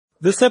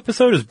This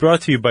episode is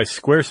brought to you by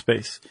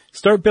Squarespace.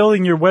 Start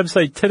building your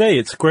website today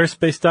at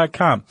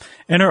squarespace.com.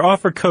 Enter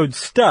offer code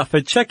STUFF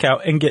at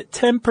checkout and get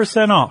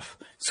 10% off.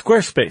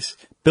 Squarespace.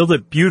 Build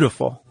it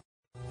beautiful.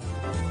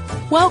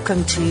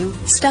 Welcome to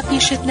Stuff You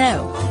Should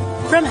Know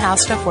from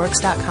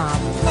HowStuffWorks.com.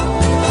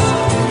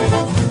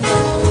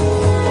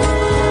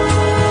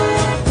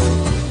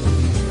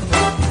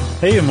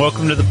 Hey, and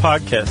welcome to the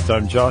podcast.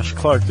 I'm Josh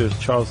Clark. There's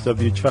Charles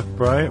W. Chuck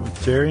Bryant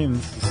with Jerry, and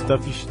this is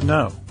Stuff You Should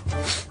Know.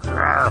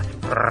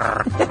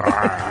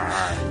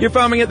 You're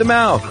foaming at the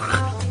mouth.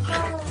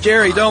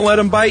 Jerry, don't let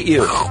him bite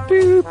you.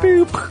 Boop,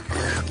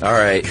 boop. All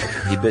right,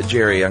 he bit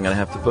Jerry. I'm going to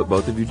have to put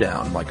both of you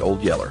down like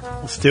Old Yeller.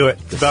 Let's do it.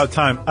 It's about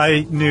time.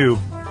 I knew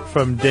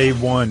from day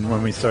one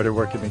when we started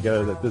working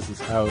together that this is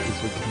how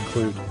this would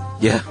conclude.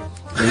 Yeah,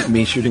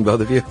 me shooting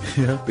both of you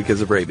Yeah. because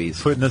of rabies.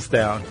 Putting us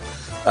down.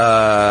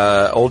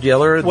 Old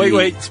Yeller.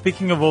 Wait.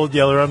 Speaking of Old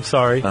Yeller, I'm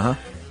sorry. Uh-huh.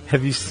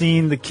 Have you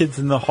seen the Kids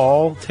in the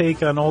Hall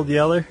take on Old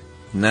Yeller?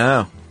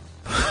 No,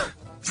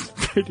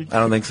 Pretty I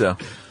don't think so.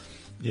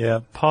 Yeah,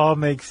 Pa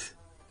makes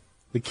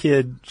the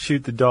kid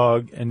shoot the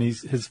dog, and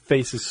his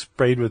face is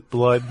sprayed with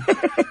blood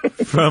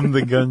from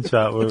the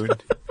gunshot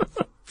wound.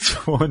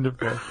 It's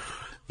wonderful.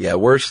 Yeah,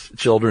 worst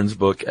children's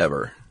book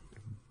ever.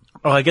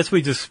 Oh, I guess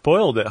we just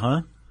spoiled it,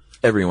 huh?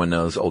 Everyone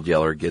knows Old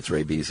Yeller gets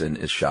rabies and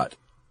is shot.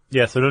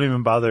 Yeah, so don't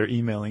even bother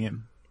emailing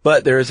him.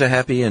 But there is a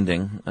happy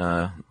ending.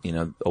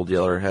 Old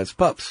Yeller has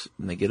pups,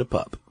 and they get a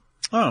pup.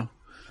 Oh.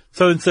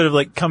 So instead of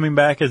like coming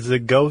back as a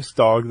ghost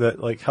dog that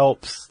like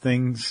helps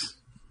things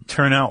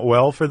turn out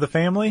well for the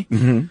family,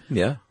 Mm-hmm.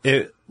 Yeah.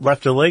 it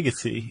left a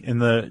legacy in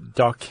the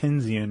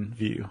Dawkinsian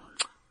view.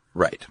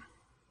 Right.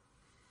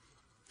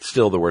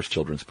 Still the worst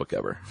children's book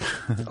ever.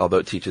 Although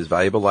it teaches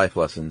valuable life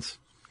lessons.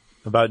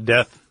 About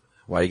death.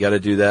 Why you gotta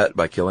do that?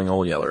 By killing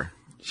Old Yeller.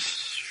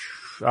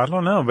 I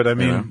don't know, but I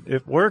mean,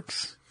 it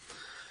works.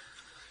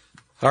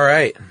 All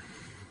right.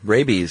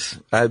 Rabies.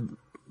 I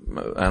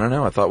don't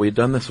know. I thought we'd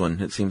done this one.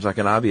 It seems like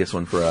an obvious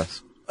one for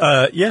us.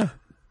 Yeah.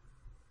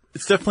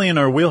 It's definitely in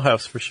our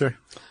wheelhouse for sure.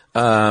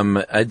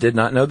 I did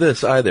not know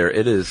this either.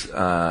 It is,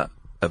 a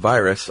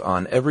virus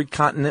on every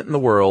continent in the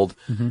world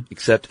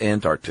except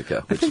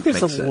Antarctica. I think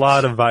there's a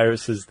lot of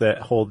viruses that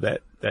hold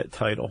that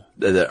title.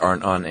 That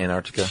aren't on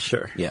Antarctica?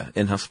 Sure. Yeah.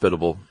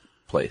 Inhospitable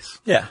place.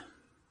 Yeah.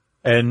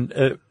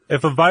 And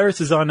if a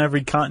virus is on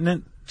every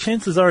continent,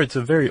 chances are it's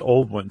a very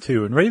old one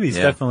too. And rabies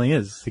definitely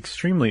is. It's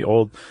extremely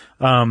old.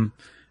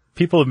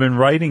 People have been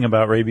writing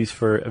about rabies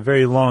for a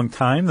very long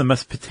time. The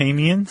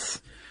Mesopotamians.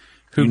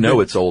 You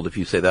know it's old if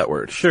you say that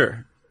word.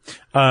 Sure.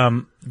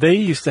 They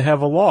used to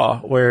have a law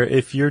where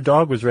if your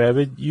dog was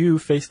rabid, you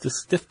faced a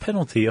stiff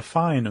penalty, a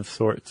fine of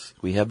sorts.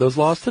 We have those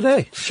laws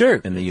today. Sure.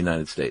 In the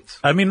United States.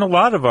 I mean, a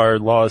lot of our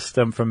laws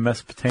stem from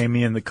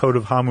Mesopotamia and the Code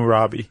of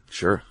Hammurabi.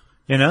 Sure.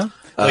 You know?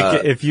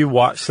 Like if you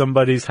watch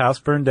somebody's house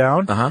burn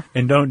down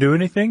and don't do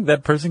anything,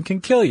 that person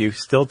can kill you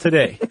still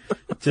today.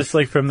 Just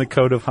like from the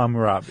Code of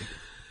Hammurabi.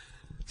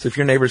 So if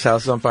your neighbor's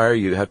house is on fire,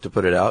 you have to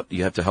put it out?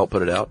 You have to help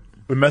put it out?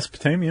 With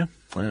Mesopotamia.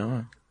 I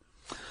don't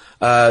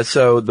know.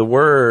 So the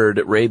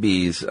word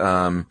rabies,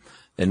 in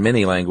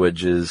many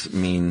languages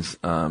means,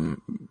 a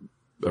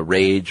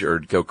rage or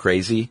go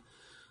crazy.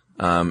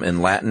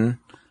 In Latin,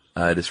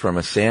 it is from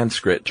a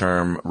Sanskrit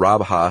term,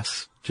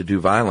 rabhas, to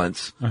do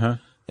violence.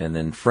 And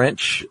in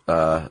French,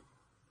 la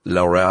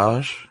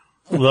rage.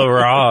 La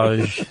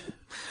rage.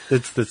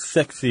 It's the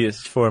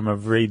sexiest form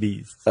of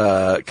rabies.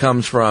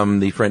 Comes from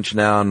the French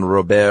noun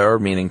robert,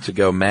 meaning to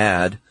go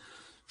mad.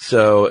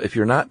 So if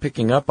you're not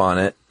picking up on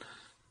it,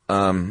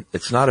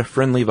 it's not a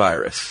friendly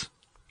virus.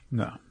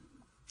 No.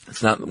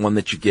 It's not one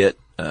that you get,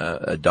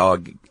 a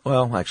dog.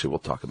 Well, actually, we'll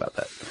talk about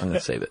that. I'm going to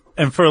save it.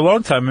 And for a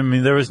long time, I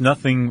mean, there was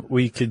nothing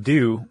we could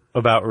do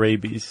about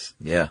rabies.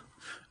 Yeah.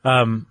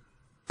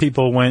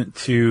 People went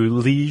to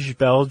Liege,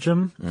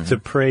 Belgium to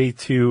pray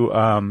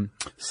to,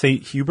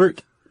 Saint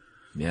Hubert.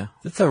 Yeah.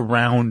 That's a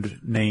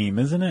round name,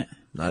 isn't it?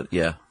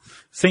 Yeah.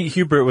 Saint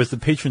Hubert was the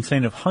patron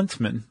saint of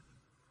huntsmen.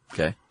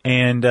 Okay.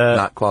 And,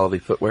 not quality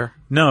footwear?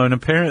 no, and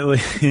apparently,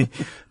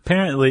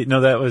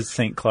 no, that was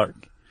Saint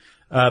Clark.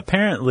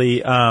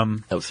 Apparently,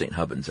 That was St.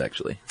 Hubbins,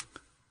 actually.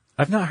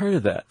 I've not heard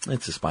of that.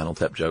 It's a Spinal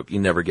Tap joke. You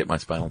never get my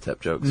Spinal Tap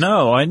jokes.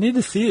 No, I need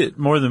to see it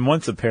more than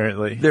once,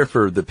 apparently. They're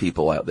for the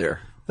people out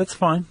there. That's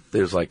fine.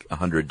 There's like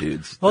 100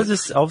 dudes.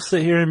 I'll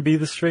sit here and be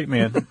the straight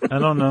man. I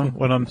don't know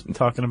what I'm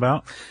talking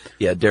about.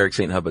 Yeah, Derek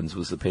St. Hubbins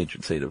was the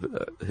patron saint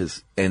of,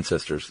 his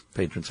ancestors,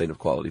 patron saint of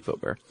quality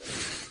footwear.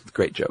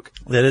 Great joke.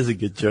 That is a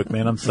good joke,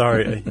 man. I'm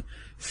sorry. I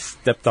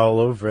stepped all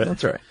over it.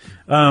 That's all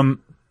right.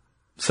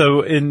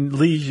 So in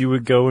Liege, you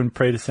would go and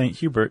pray to Saint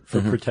Hubert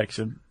for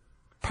protection.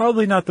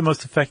 Probably not the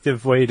most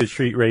effective way to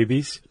treat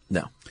rabies.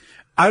 No.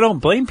 I don't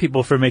blame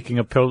people for making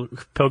a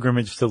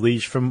pilgrimage to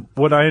Liege. From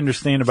what I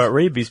understand about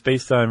rabies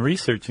based on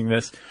researching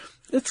this,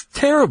 it's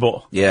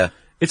terrible. Yeah.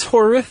 It's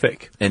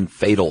horrific. And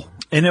fatal.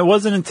 And it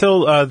wasn't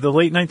until the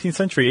late 19th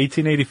century,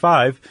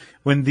 1885,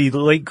 when the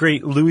late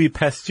great Louis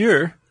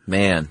Pasteur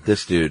Man,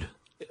 this dude.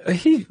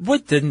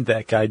 What didn't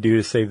that guy do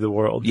to save the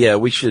world? Yeah,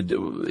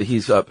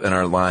 he's up in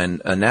our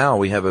line. Now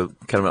we have a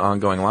kind of an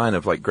ongoing line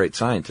of like great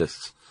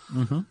scientists.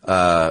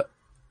 Mm-hmm.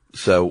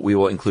 So we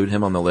will include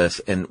him on the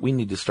list, and we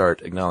need to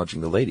start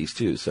acknowledging the ladies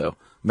too. So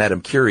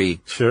Madame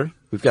Curie. Sure.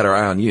 We've got our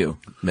eye on you,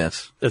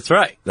 miss. That's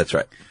right. That's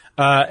right.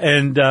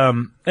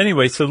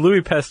 Anyway, so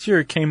Louis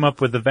Pasteur came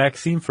up with the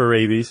vaccine for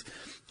rabies,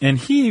 and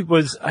he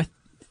was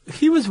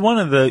one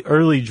of the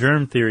early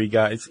germ theory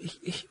guys.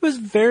 He was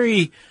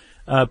very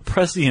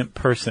prescient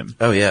person.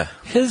 Oh yeah.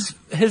 His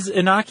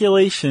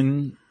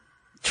inoculation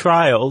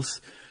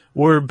trials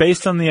were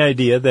based on the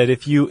idea that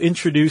if you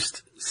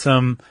introduced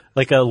some,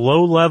 like a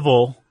low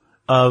level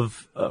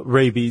of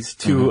rabies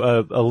to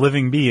a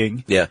living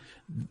being,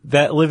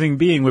 that living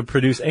being would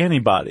produce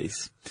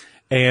antibodies.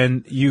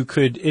 And you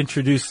could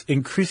introduce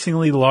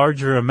increasingly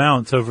larger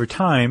amounts over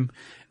time,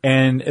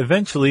 and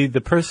eventually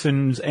the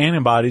person's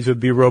antibodies would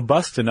be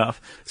robust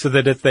enough so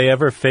that if they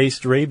ever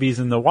faced rabies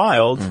in the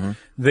wild,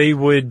 they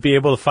would be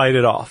able to fight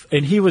it off.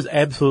 And he was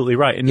absolutely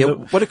right.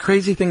 And what a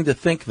crazy thing to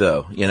think,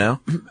 though, you know?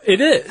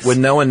 It is.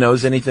 When no one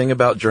knows anything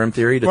about germ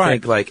theory, to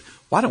think like,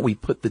 why don't we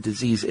put the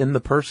disease in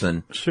the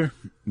person? Sure.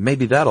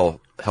 Maybe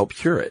that'll help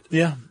cure it.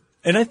 Yeah.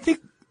 And I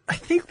think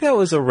that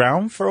was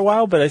around for a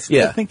while, but I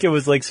still think it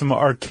was like some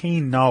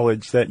arcane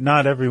knowledge that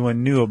not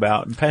everyone knew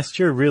about. And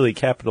Pasteur really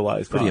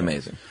capitalized on it. Pretty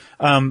amazing.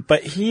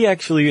 But he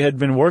actually had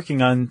been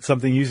working on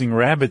something using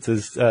rabbits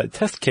as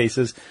test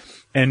cases,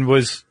 and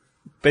was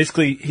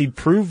basically, he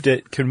proved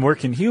it can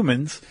work in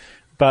humans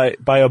by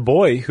a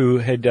boy who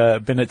had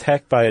been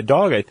attacked by a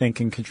dog, I think,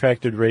 and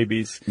contracted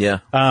rabies. Yeah.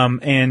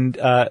 And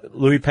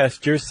Louis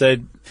Pasteur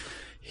said,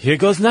 "Here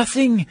goes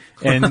nothing,"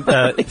 and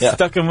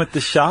stuck him with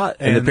the shot.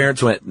 And the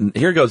parents went,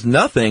 "Here goes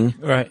nothing."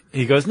 Right.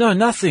 He goes, "No,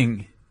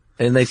 nothing."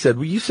 And they said,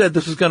 "Well, you said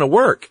this was going to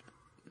work."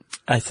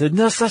 I said,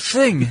 "No such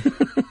thing."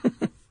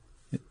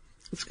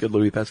 That's good,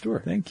 Louis Pasteur.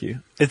 Thank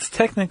you. It's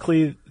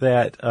technically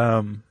that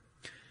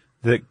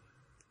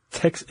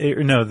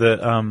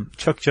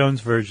Chuck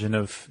Jones version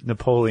of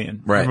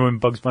Napoleon. Right. Remember when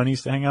Bugs Bunny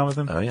used to hang out with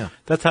him? Oh yeah.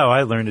 That's how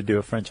I learned to do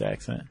a French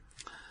accent.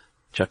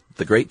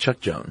 The great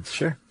Chuck Jones.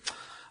 Sure.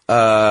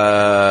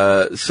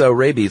 So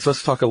rabies,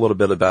 let's talk a little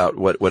bit about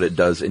what it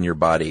does in your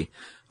body.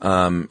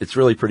 It's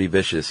really pretty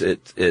vicious.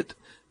 It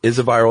is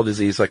a viral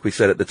disease, like we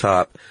said at the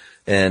top,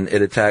 and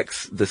it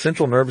attacks the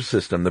central nervous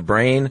system, the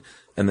brain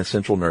and the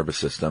central nervous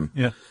system.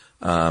 Yeah.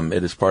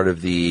 It is part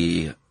of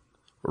the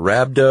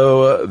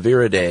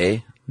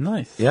Rhabdoviridae.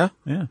 Nice. Yeah?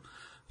 Yeah.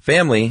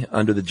 Family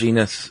under the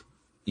genus,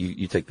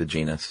 you take the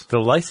genus. The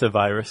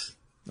lysovirus.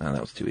 Oh,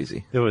 that was too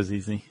easy. It was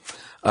easy.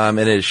 And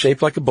it is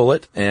shaped like a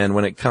bullet, and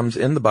when it comes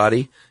in the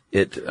body,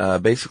 it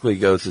basically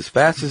goes as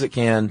fast as it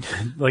can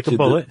like a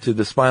bullet to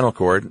the spinal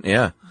cord.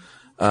 Yeah,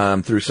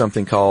 through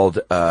something called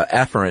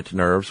afferent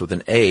nerves with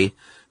an A.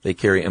 They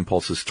carry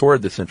impulses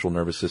toward the central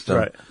nervous system,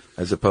 right,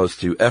 as opposed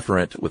to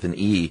efferent with an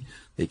E.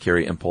 They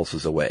carry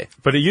impulses away.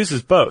 But it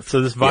uses both.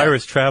 So this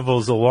virus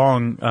travels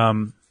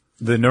along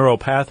the neural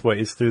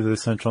pathways through the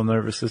central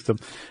nervous system,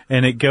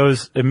 and it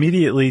goes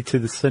immediately to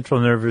the central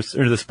nervous,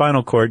 or the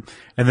spinal cord,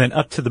 and then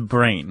up to the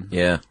brain.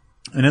 Yeah.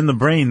 And in the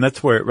brain,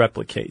 that's where it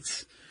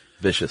replicates.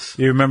 Vicious.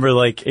 You remember,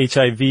 like,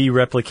 HIV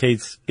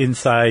replicates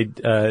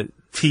inside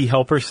T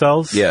helper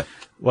cells? Yeah.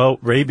 Well,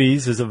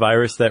 rabies is a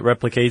virus that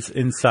replicates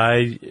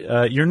inside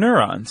your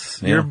neurons,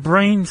 your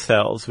brain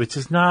cells, which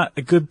is not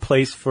a good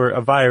place for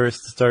a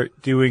virus to start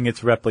doing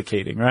its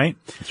replicating, right?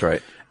 That's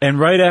right. And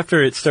right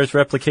after it starts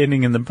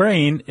replicating in the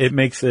brain, it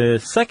makes a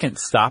second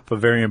stop, a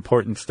very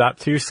important stop,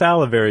 to your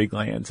salivary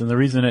glands. And the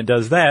reason it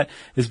does that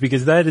is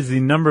because that is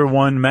the number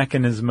one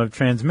mechanism of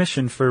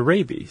transmission for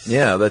rabies.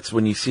 Yeah, that's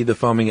when you see the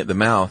foaming at the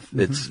mouth. Mm-hmm.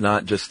 It's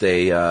not just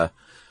a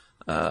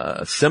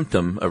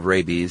symptom of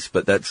rabies,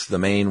 but that's the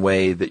main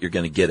way that you're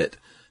going to get it,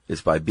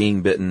 is by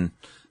being bitten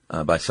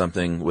by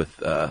something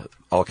with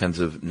all kinds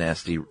of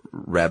nasty,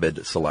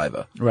 rabid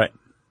saliva. Right.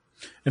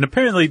 And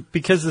apparently,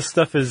 because this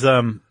stuff is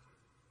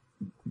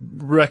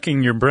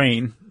wrecking your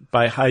brain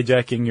by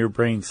hijacking your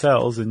brain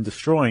cells and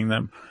destroying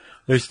them,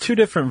 there's two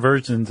different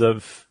versions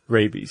of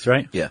rabies,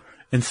 right? Yeah.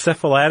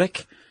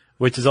 Encephalitic,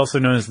 which is also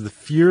known as the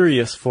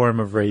furious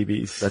form of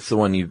rabies. That's the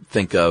one you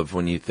think of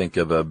when you think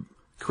of a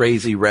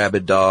crazy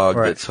rabid dog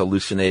that's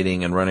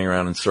hallucinating and running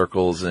around in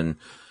circles and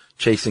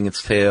chasing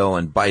its tail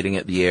and biting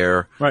at the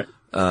air. Right.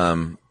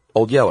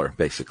 Old Yeller,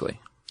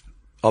 basically.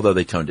 Although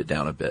they toned it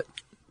down a bit.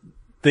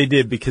 They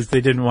did, because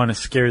they didn't want to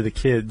scare the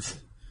kids.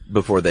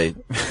 Before they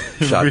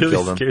shot really and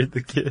killed them. Scared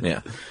the kids.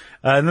 Yeah.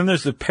 And then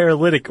there's the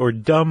paralytic or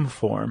dumb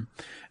form.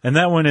 And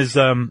that one is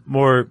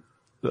more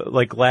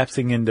like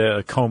lapsing into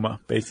a coma,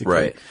 basically.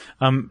 Right.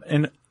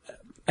 And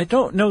I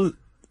don't know,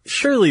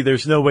 surely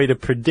there's no way to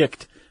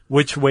predict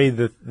which way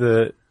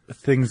the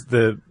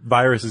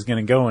virus is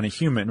going to go in a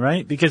human,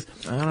 right? Because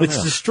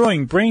it's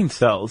destroying brain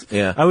cells.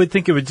 Yeah. I would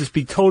think it would just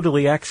be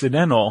totally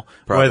accidental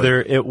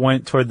whether it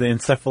went toward the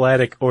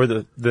encephalitic or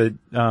the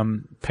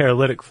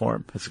paralytic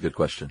form. That's a good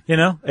question. You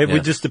know, it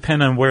would just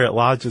depend on where it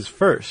lodges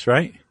first,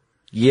 right?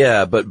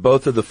 Yeah, but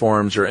both of the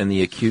forms are in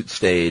the acute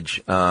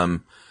stage.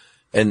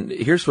 And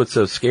here's what's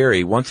so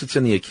scary. Once it's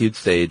in the acute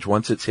stage,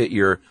 once it's hit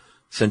your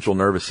central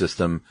nervous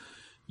system,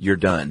 you're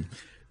done.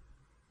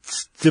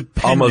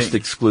 Depending. Almost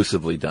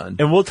exclusively done.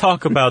 And we'll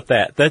talk about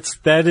that.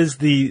 That is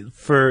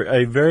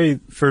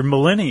for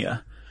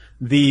millennia,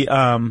 the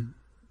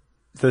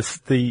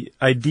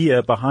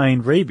idea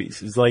behind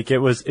rabies is like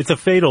it's a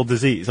fatal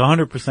disease,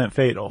 100%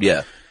 fatal.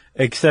 Yeah.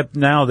 Except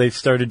now they've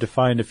started to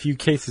find a few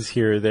cases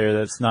here or there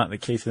that's not the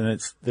case,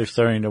 and they're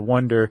starting to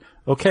wonder,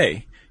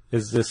 okay,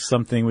 is this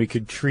something we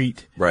could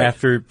treat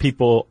after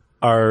people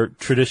are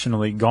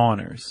traditionally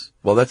goners?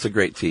 Well, that's a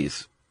great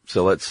tease.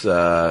 So let's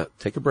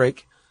take a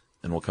break,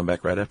 and we'll come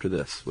back right after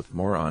this with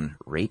more on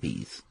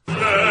rabies.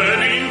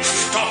 Learning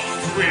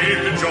stuff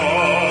with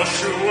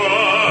Joshua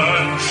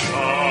and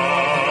Charles.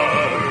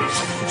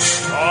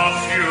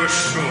 Stuff you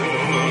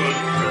should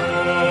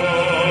know.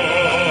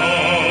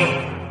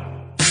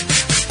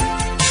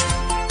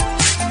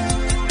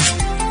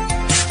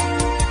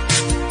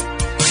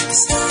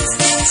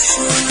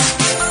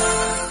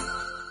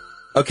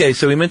 Okay,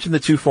 so we mentioned the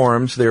two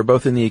forms. They're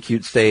both in the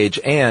acute stage,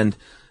 and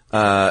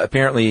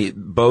apparently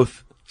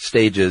both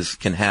stages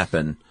can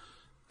happen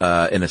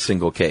in a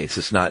single case.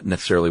 It's not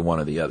necessarily one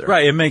or the other.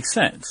 Right, it makes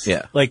sense.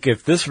 Yeah. Like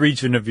if this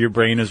region of your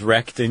brain is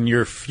wrecked and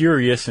you're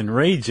furious and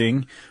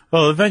raging,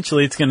 well,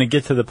 eventually it's going to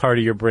get to the part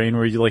of your brain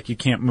where you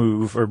can't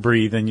move or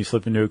breathe and you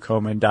slip into a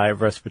coma and die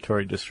of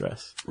respiratory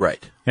distress.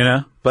 Right. You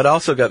know? But I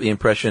also got the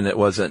impression it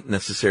wasn't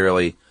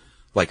necessarily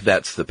like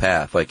that's the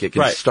path. Like it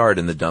can start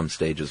in the dumb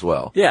stage as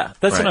well. Yeah,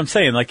 that's what I'm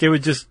saying. Like it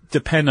would just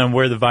depend on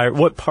where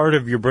what part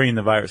of your brain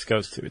the virus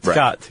goes to. It's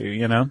got to,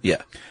 you know?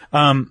 Yeah.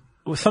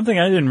 Something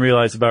I didn't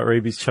realize about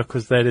rabies, Chuck,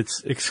 was that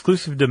it's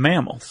exclusive to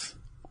mammals.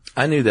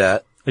 I knew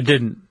that. I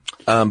didn't.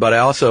 But I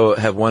also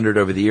have wondered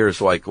over the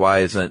years, like, why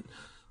isn't,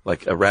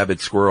 like, a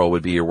rabid squirrel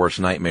would be your worst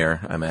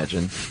nightmare, I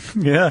imagine.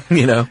 Yeah.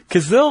 You know?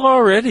 Cause they'll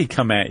already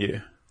come at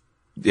you.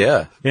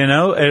 Yeah. You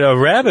know, and a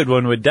rabid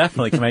one would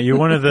definitely come at you.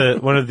 One of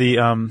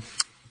the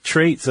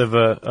traits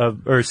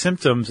or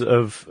symptoms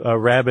of a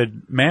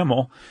rabid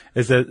mammal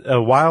is that a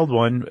wild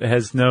one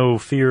has no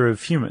fear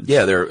of humans.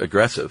 Yeah, they're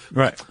aggressive.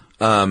 Right.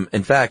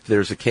 In fact,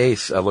 there's a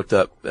case I looked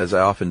up, as I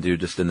often do,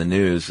 just in the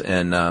news,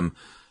 and a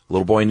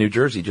little boy in New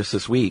Jersey just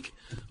this week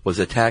was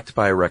attacked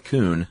by a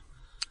raccoon.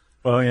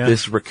 Oh, yeah.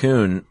 This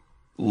raccoon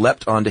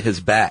leapt onto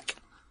his back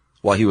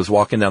while he was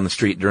walking down the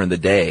street during the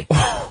day.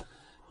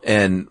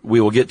 And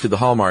we will get to the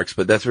hallmarks,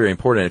 but that's very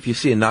important. If you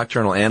see a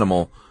nocturnal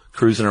animal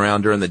cruising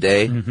around during the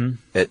day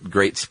at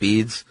great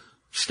speeds,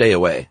 stay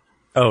away.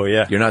 Oh,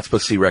 yeah. You're not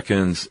supposed to see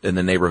raccoons in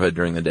the neighborhood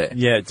during the day.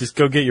 Yeah, just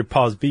go get your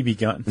pa's BB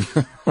gun.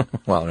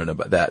 Well, I don't know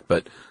about that,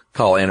 but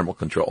call animal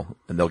control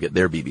and they'll get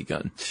their BB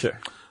gun. Sure.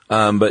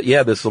 But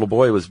yeah, this little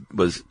boy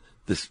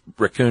this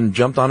raccoon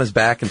jumped on his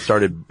back and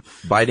started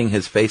biting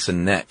his face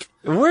and neck.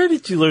 Where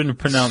did you learn to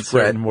pronounce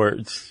certain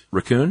words?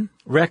 Raccoon?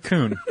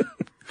 Raccoon.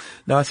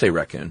 No, I say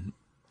raccoon.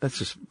 That's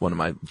just one of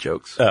my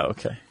jokes. Oh,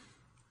 okay.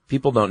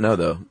 People don't know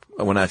though.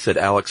 When I said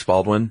Alex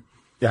Baldwin,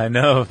 yeah, I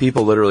know.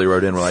 people literally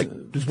wrote in, were like,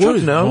 what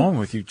is wrong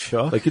with you,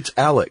 Chuck? Like, it's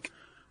Alec.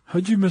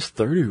 How'd you miss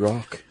 30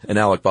 Rock? And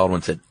Alec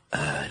Baldwin said,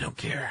 I don't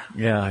care.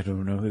 Yeah, I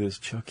don't know who this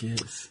Chuck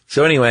is.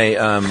 So anyway,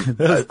 that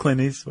was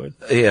Clint Eastwood.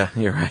 Yeah,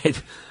 you're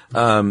right.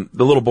 The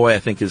little boy I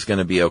think is going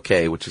to be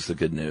okay, which is the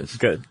good news.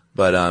 Good.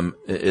 But,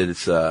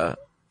 it's, well,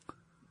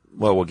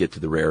 we'll get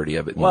to the rarity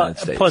of it in the United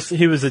States. Plus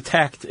he was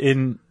attacked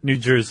in New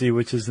Jersey,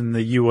 which is in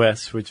the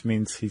U.S., which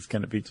means he's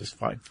going to be just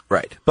fine.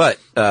 Right. But,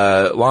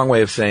 long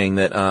way of saying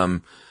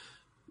that,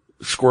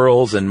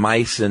 squirrels and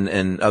mice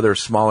and other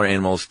smaller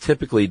animals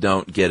typically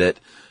don't get it.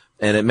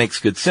 And it makes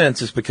good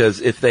sense is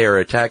because if they are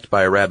attacked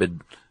by a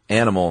rabid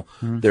animal,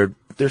 they're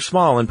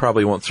small and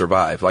probably won't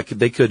survive. Like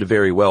they could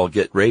very well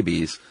get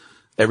rabies.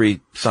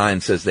 Every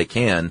sign says they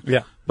can.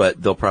 Yeah.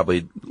 But poor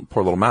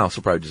little mouse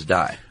will probably just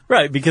die.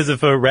 Right, because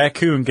if a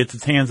raccoon gets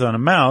its hands on a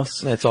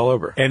mouse, it's all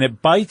over. And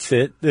it bites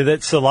it,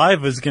 that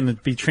saliva is going to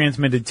be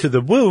transmitted to the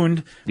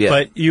wound,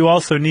 but you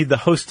also need the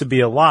host to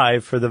be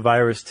alive for the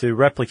virus to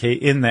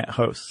replicate in that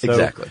host. So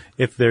exactly.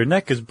 If their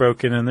neck is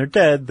broken and they're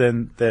dead,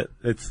 then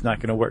it's not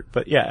going to work.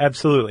 But yeah,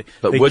 absolutely.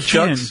 But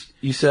woodchucks,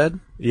 you said?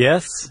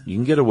 Yes. You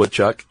can get a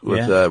woodchuck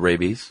with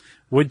rabies.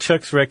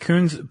 Woodchucks,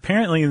 raccoons,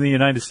 apparently in the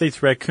United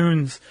States,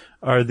 raccoons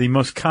are the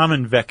most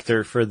common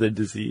vector for the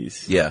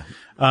disease. Yeah.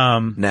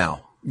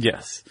 Now.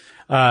 Yes.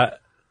 But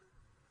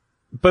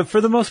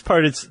for the most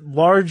part, it's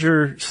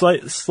larger,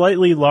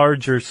 slightly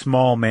larger,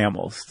 small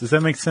mammals. Does that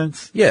make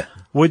sense? Yeah.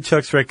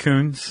 Woodchucks,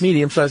 raccoons.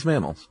 Medium-sized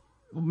mammals.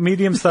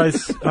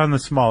 Medium-sized on the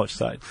smallish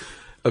side.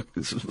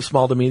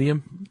 Small to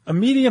medium? A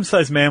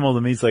medium-sized mammal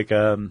to me is like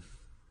I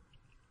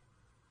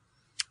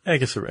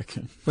guess a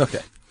raccoon.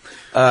 Okay.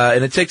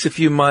 And it takes a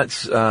few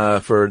months,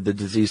 for the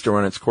disease to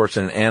run its course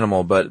in an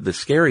animal, but the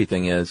scary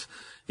thing is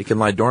it can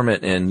lie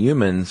dormant in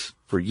humans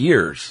for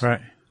years. Right.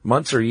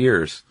 Months or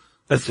years.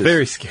 That's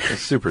very scary.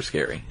 It's super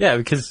scary. Yeah,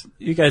 because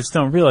you guys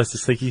don't realize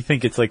this. Like, you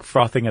think it's like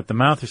frothing at the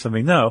mouth or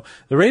something. No,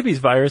 the rabies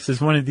virus is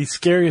one of the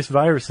scariest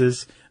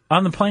viruses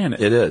on the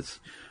planet. It is.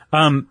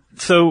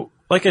 So,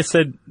 like I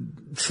said,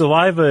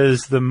 saliva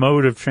is the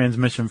mode of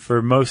transmission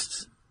for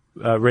most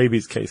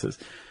rabies cases.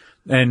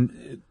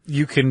 And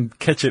you can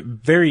catch it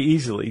very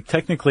easily.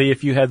 Technically,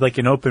 if you had like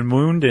an open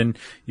wound and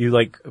you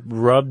like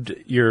rubbed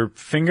your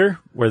finger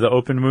where the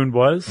open wound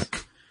was,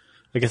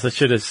 I guess I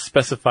should have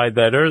specified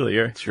that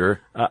earlier. Sure.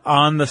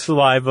 On the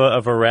saliva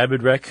of a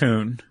rabid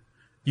raccoon,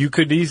 you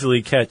could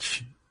easily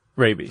catch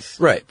rabies.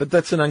 Right, but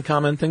that's an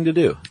uncommon thing to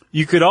do.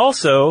 You could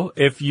also,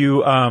 if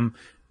you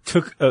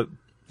took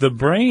the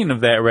brain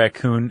of that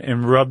raccoon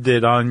and rubbed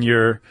it on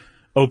your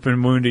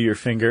open wound of your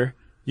finger,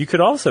 you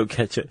could also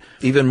catch it.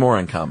 Even more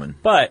uncommon.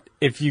 But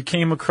if you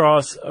came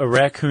across a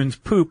raccoon's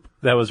poop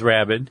that was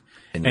rabid,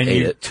 and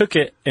you took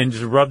it and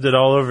just rubbed it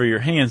all over your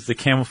hands to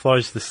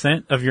camouflage the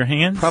scent of your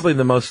hands, probably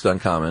the most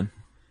uncommon,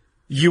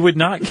 you would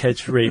not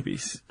catch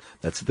rabies.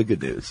 That's the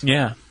good news.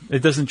 Yeah. It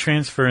doesn't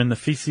transfer in the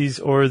feces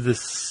or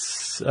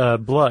the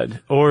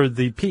blood or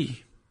the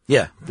pee.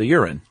 Yeah, the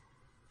urine.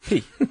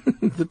 Pee.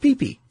 The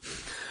pee-pee.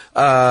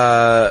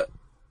 Oh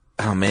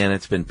man,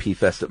 it's been pee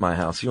fest at my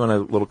house. You want a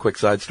little quick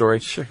side story?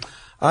 Sure.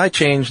 I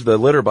changed the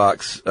litter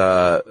box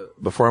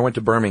before I went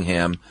to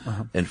Birmingham,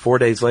 and 4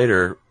 days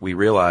later, we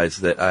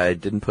realized that I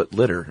didn't put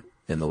litter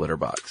in the litter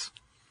box.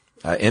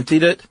 I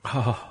emptied it,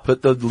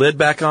 put the lid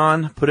back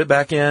on, put it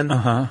back in,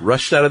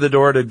 rushed out of the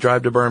door to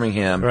drive to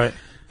Birmingham. Right.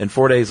 And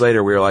 4 days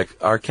later, we were like,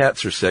 our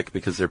cats are sick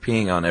because they're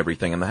peeing on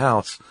everything in the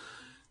house.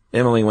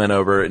 Emily went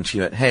over and she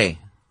went, hey.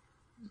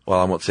 Well,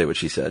 I won't say what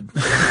she said.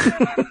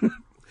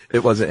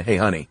 It wasn't, hey,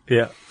 honey.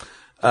 Yeah.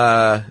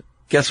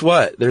 Guess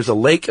what? There's a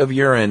lake of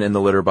urine in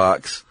the litter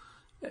box,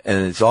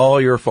 and it's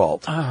all your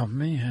fault. Oh,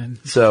 man.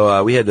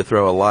 So we had to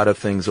throw a lot of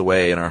things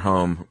away in our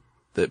home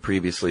that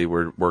previously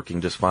were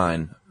working just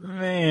fine.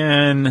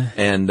 Man.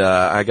 And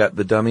I got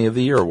the Dummy of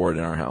the Year award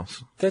in our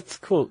house. That's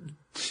cool.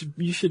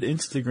 You should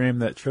Instagram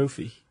that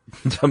trophy.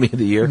 Dummy of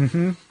the Year?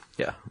 Mm-hmm.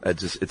 Yeah.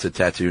 It's a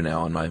tattoo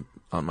now on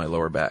my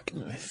lower back.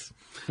 Nice.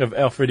 Of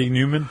Alfred E.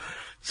 Newman?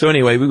 So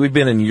anyway, we've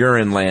been in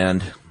urine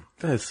land.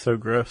 That is so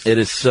gross. It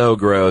is so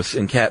gross,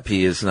 and cat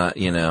pee is not,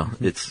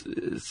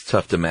 it's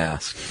tough to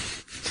mask.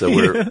 So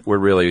we're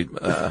really,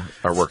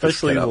 our work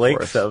is cut out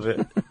for us. Especially lakes of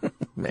it.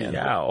 Man,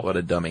 Yow. what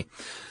a dummy.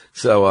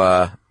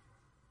 So,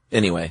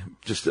 anyway,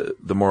 just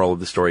the moral of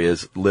the story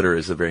is litter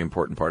is a very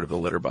important part of the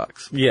litter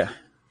box. Yeah.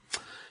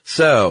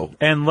 So.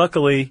 And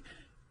luckily,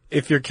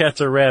 if your cats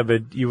are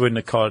rabid, you wouldn't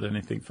have caught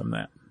anything from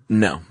that.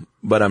 No,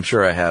 but I'm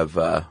sure I have,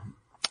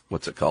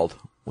 what's it called?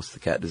 What's the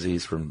cat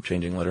disease from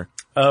changing litter?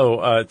 Oh,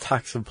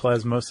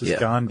 Toxoplasmosis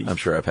gondii. I'm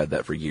sure I've had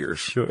that for years.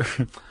 Sure.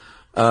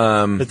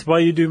 That's why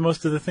you do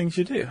most of the things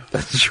you do.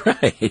 That's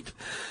right.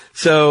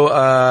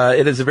 So,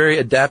 it is a very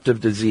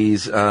adaptive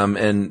disease,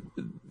 and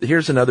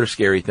here's another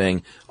scary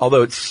thing.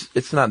 Although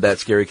it's not that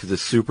scary because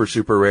it's super,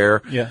 super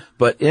rare. Yeah.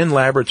 But in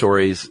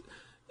laboratories,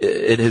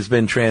 it has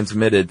been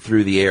transmitted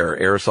through the air,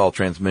 aerosol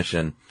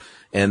transmission,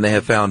 and they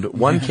have found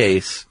one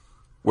case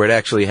where it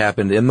actually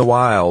happened in the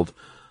wild,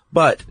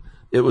 but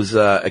it was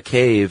a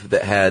cave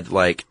that had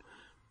like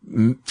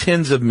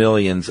tens of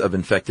millions of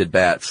infected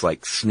bats,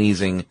 like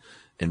sneezing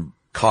and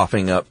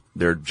coughing up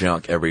their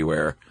junk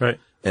everywhere. Right.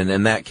 And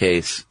in that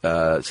case,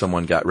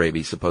 someone got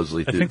rabies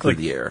supposedly through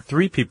the air.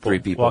 Three people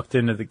walked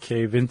into the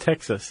cave in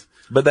Texas.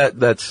 But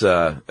that's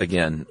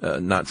again,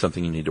 not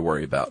something you need to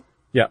worry about.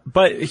 Yeah,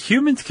 but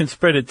humans can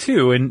spread it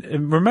too.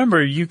 And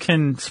remember, you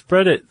can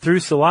spread it through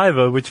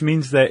saliva, which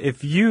means that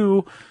if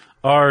you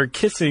are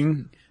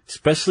kissing,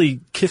 especially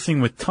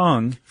kissing with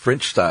tongue,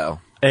 French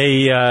style,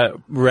 a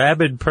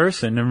rabid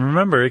person, and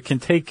remember, it can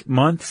take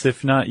months,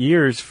 if not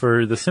years,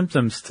 for the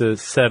symptoms to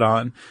set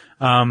on.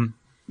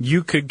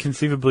 You could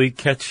conceivably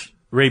catch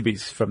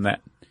rabies from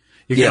that.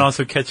 You can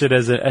also catch it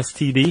as an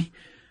STD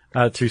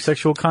through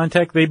sexual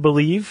contact, they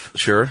believe.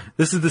 Sure.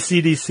 This is the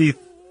CDC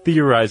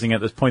theorizing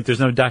at this point. There's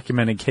no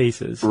documented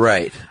cases.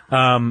 Right.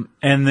 And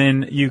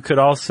then you could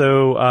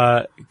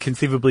also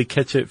conceivably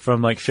catch it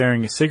from like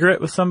sharing a cigarette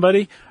with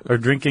somebody or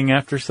drinking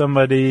after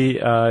somebody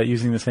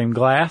using the same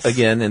glass.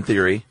 Again, in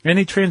theory.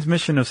 Any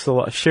transmission of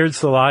shared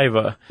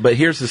saliva. But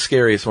here's the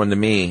scariest one to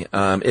me.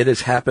 It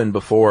has happened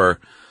before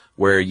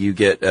where you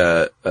get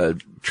a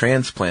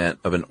transplant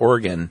of an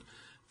organ,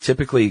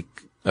 typically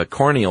a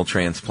corneal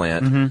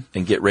transplant,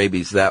 and get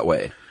rabies that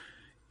way.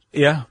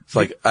 Yeah. It's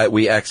like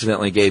we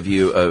accidentally gave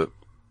you a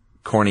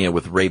cornea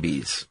with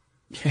rabies.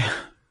 Yeah.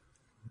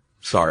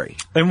 Sorry.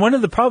 And one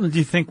of the problems,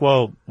 you think,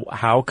 well,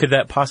 how could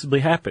that possibly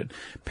happen?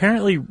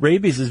 Apparently,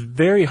 rabies is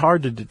very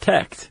hard to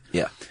detect.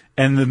 Yeah.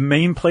 And the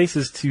main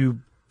places to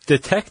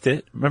detect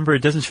it, remember,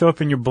 it doesn't show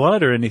up in your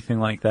blood or anything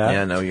like that.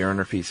 Yeah, no, urine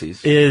or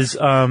feces. Is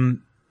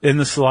in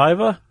the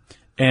saliva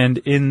and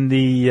in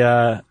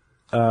the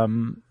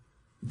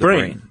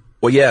brain.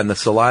 Well, yeah, in the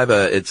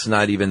saliva, it's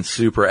not even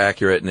super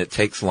accurate and it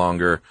takes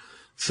longer.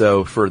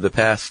 So for the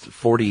past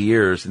 40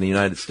 years in the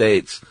United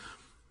States,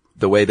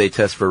 the way they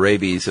test for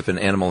rabies, if an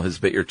animal has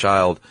bit your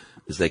child,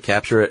 is they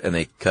capture it and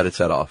they cut its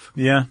head off.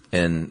 Yeah.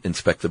 And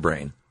inspect the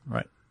brain.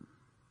 Right.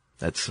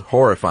 That's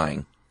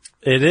horrifying.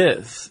 It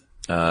is.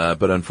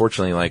 But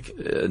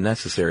unfortunately,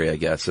 necessary, I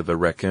guess. If a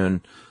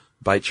raccoon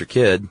bites your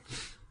kid,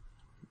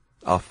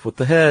 off with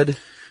the head.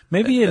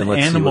 Maybe an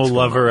let's see animal what's going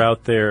lover on.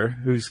 out there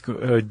who's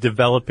a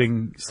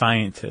developing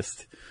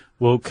scientist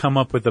will come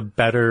up with a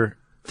better,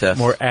 Test.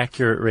 more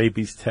accurate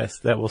rabies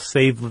test that will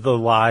save the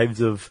lives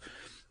of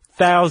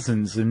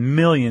thousands and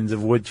millions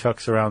of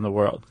woodchucks around the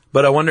world.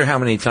 But I wonder how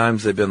many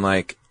times they've been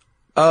like,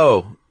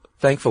 oh,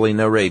 thankfully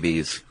no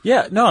rabies,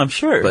 Yeah, no, I'm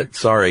sure. but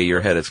sorry,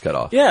 your head is cut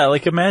off. yeah,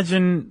 like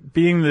imagine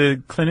being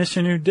the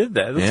clinician who did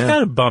that. That's Yeah.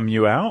 gotta bum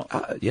you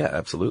out. Yeah,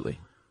 absolutely.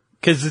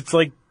 Cause it's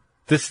like,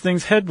 this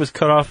thing's head was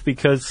cut off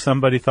because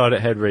somebody thought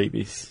it had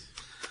rabies.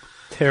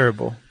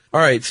 Terrible. All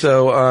right,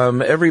 so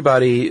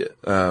everybody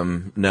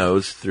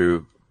knows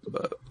through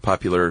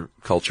popular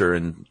culture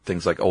and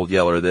things like Old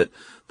Yeller that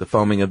the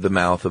foaming of the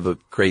mouth of a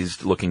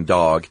crazed-looking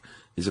dog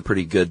is a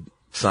pretty good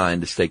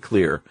sign to stay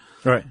clear.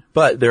 Right.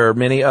 But there are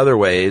many other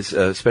ways,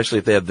 especially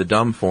if they have the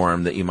dumb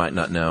form that you might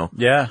not know.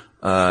 Yeah.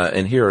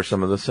 And here are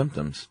some of the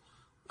symptoms.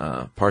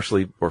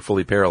 Partially or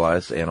fully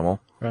paralyzed animal,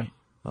 Right.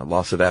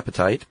 loss of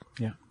appetite.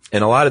 Yeah.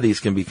 And a lot of these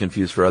can be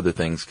confused for other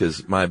things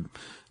because my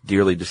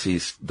dearly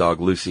deceased dog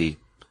Lucy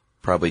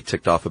probably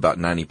ticked off about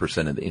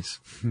 90% of these.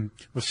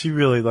 Well, she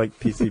really liked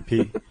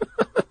PCP.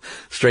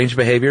 Strange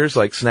behaviors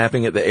like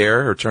snapping at the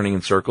air or turning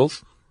in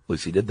circles.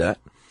 Lucy did that.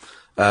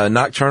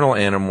 Nocturnal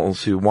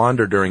animals who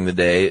wander during the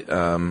day.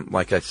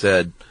 Like I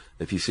said,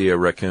 if you see a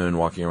raccoon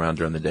walking around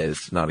during the day,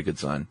 it's not a good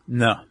sign.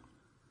 No.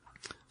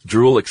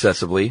 Drool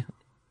excessively.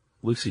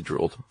 Lucy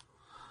drooled.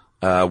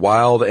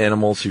 Wild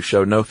animals who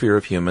show no fear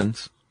of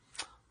humans.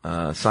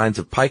 Signs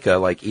of pica,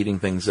 like eating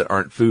things that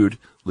aren't food.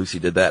 Lucy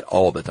did that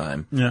all the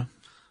time. Yeah.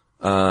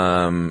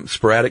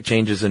 Sporadic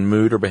changes in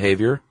mood or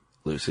behavior.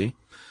 Lucy.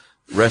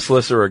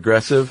 Restless or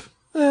aggressive.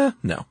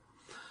 No.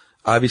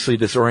 Obviously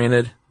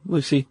disoriented.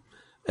 Lucy.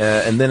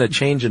 And then a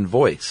change in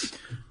voice,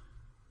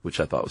 which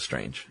I thought was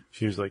strange.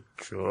 She was like,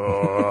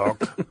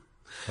 Chuck,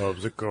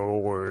 how's it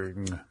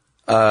going?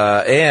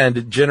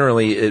 And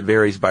generally it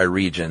varies by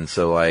region.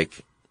 So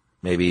like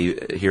maybe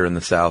here in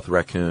the South,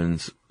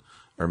 raccoons,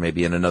 or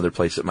maybe in another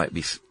place it might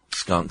be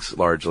skunks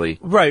largely.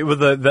 Right, with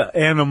the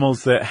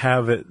animals that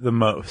have it the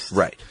most.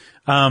 Right.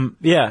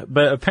 Yeah,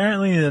 but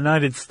apparently in the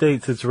United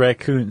States it's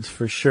raccoons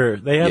for sure.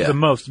 They have Yeah. the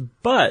most,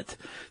 but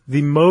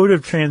the mode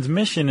of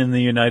transmission in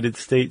the United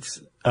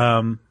States,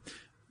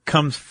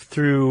 comes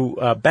through,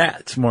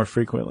 bats more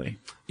frequently.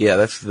 Yeah,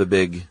 that's the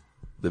big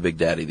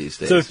daddy these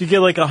days. So if you get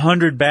like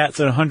 100 bats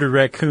and 100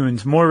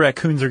 raccoons, more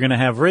raccoons are going to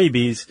have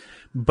rabies,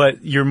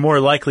 but you're more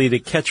likely to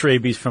catch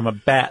rabies from a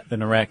bat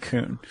than a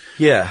raccoon.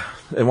 Yeah.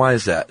 And why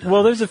is that?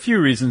 Well, there's a few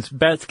reasons.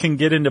 Bats can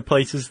get into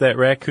places that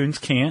raccoons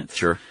can't.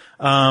 Sure.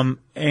 And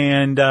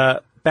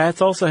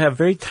bats also have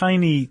very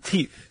tiny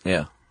teeth.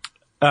 Yeah.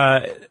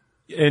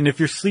 And if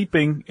you're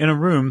sleeping in a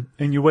room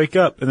and you wake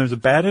up and there's a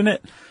bat in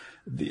it,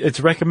 it's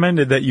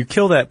recommended that you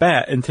kill that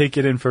bat and take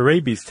it in for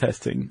rabies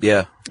testing.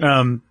 Yeah.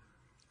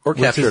 Or Which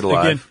capture is, it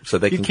alive again, so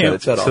they you can can't- cut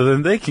its head off. So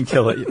then they can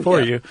kill it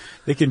for you.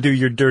 They can do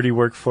your dirty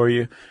work for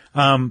you.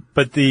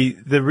 But the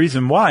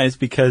reason why is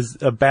because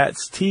a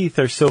bat's teeth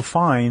are so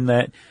fine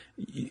that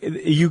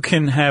you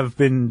can have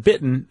been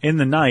bitten in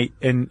the night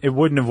and it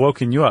wouldn't have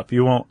woken you up.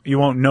 You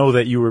won't know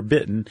that you were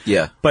bitten.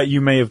 Yeah. But you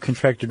may have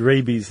contracted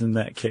rabies in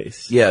that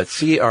case. Yeah.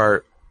 See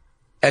our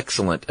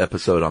excellent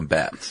episode on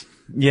bats.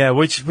 Yeah,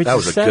 which That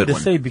was is a sad good to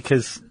one. say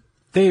because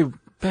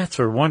bats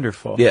are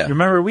wonderful. Yeah.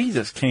 Remember, we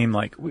just came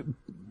like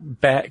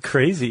bat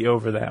crazy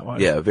over that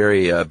one. Yeah.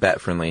 Very bat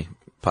friendly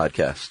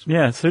podcast.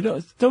 Yeah, so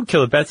don't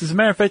kill the bats. As a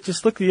matter of fact,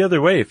 just look the other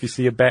way if you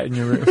see a bat in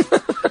your room.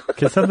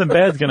 Because something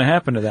bad's going to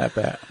happen to that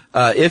bat.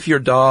 If your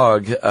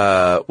dog,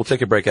 we'll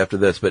take a break after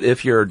this, but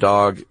if your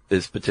dog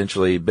is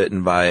potentially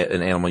bitten by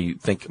an animal you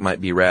think might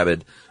be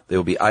rabid, they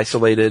will be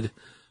isolated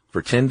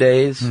for 10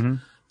 days. Mm-hmm.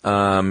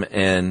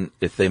 And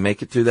if they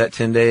make it through that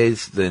 10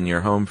 days, then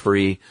you're home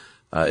free.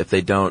 If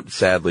they don't,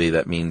 sadly,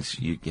 that means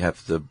you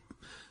have to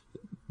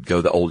go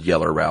the Old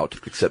Yeller route,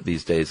 except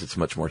these days it's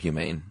much more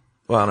humane.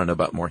 Well, I don't know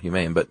about more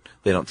humane, but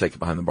they don't take it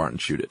behind the barn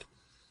and shoot it.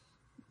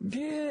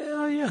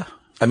 Yeah.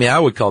 I mean, I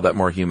would call that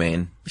more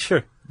humane.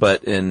 Sure.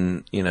 But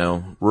in,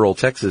 rural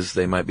Texas,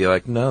 they might be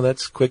like, no,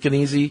 that's quick and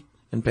easy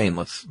and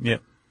painless. Yeah.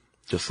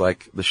 Just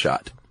like the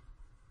shot.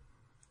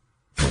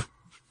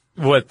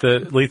 What,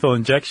 the lethal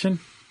injection?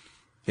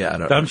 Yeah, I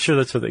don't I'm know. sure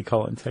that's what they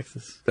call it in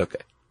Texas. Okay.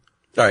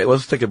 All right,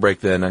 let's take a break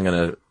then. I'm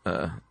going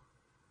to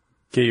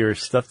Get your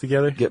stuff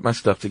together? get my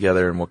stuff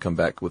together and we'll come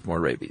back with more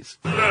rabies.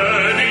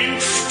 Learning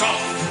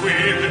stuff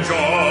with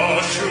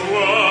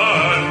Joshua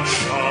and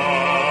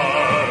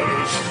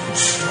Charles.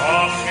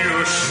 Stuff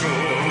you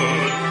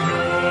should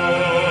know.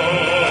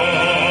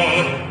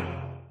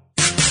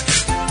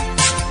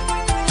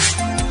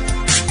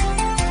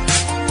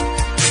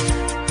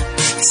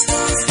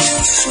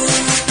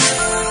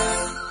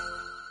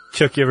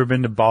 Chuck, you ever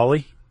been to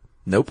Bali?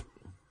 Nope.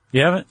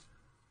 You haven't?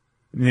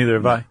 Neither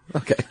have I.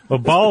 Okay. Well,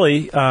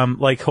 Bali,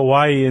 like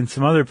Hawaii and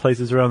some other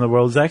places around the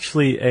world, is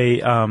actually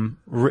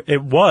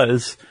it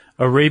was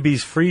a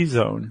rabies-free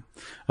zone.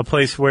 A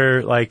place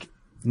where, like,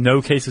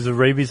 no cases of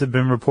rabies have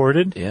been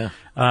reported. Yeah.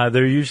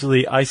 They're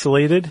usually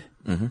isolated,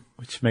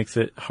 which makes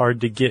it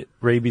hard to get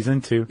rabies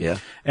into. Yeah.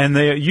 And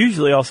they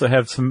usually also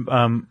have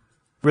some,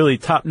 really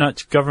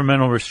top-notch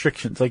governmental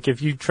restrictions. Like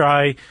if you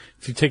try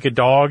to take a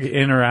dog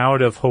in or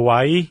out of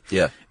Hawaii,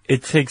 Yeah.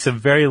 it takes a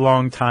very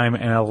long time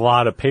and a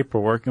lot of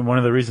paperwork. And one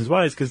of the reasons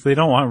why is because they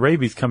don't want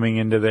rabies coming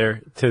into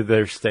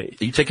their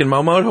state. Are you taking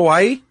Momo to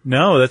Hawaii?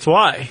 No, that's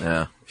why.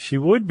 Yeah. She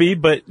would be,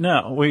 but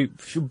no.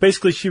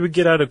 Basically she would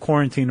get out of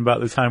quarantine about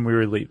the time we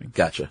were leaving.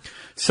 Gotcha.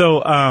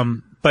 So,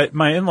 but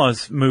my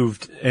in-laws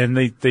moved and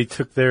they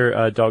took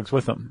their dogs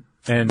with them.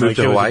 And Moved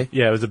to Hawaii?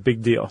 Yeah, it was a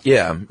big deal.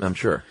 Yeah, I'm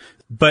sure.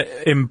 But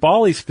in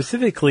Bali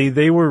specifically,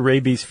 they were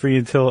rabies free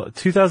until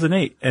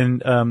 2008.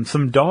 And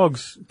some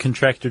dogs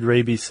contracted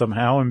rabies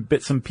somehow and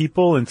bit some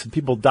people, and some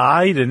people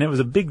died, and it was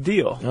a big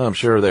deal. Oh, I'm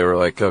sure they were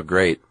like, oh,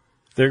 great.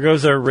 There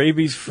goes our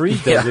rabies free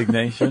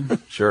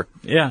designation. Sure.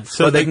 Yeah.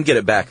 So Well, they can get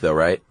it back though,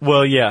 right?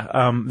 Well,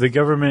 yeah. The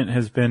government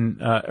has been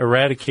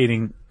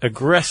eradicating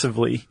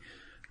aggressively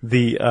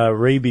the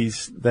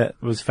rabies that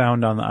was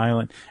found on the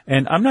island.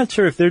 And I'm not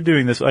sure if they're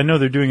doing this. I know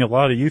they're doing a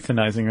lot of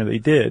euthanizing, or they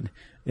did,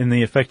 in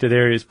the affected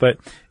areas. But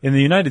in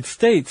the United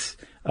States,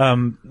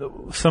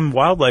 some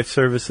wildlife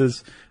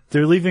services,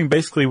 they're leaving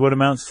basically what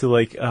amounts to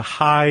like a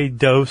high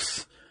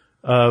dose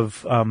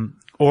of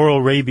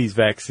oral rabies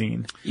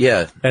vaccine.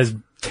 Yeah. As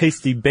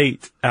tasty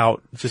bait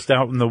out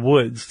in the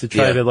woods to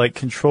try to like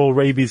control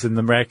rabies in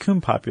the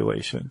raccoon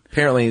population.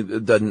 Apparently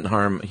it doesn't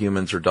harm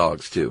humans or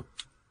dogs too.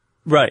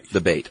 Right. The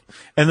bait.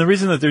 And the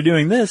reason that they're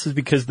doing this is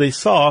because they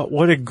saw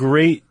what a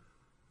great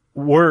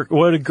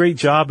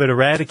job at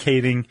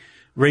eradicating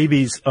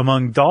rabies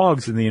among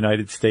dogs in the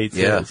United States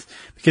is.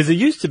 Because it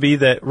used to be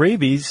that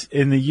rabies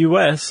in the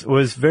U.S.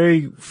 was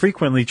very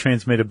frequently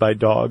transmitted by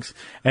dogs.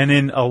 And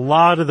in a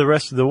lot of the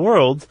rest of the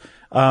world,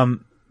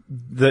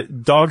 the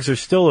dogs are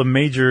still a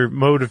major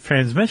mode of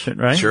transmission,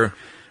 right? Sure.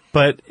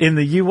 But in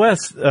the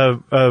U.S.,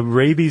 a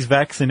rabies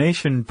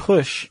vaccination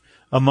push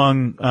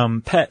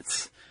among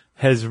pets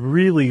has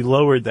really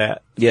lowered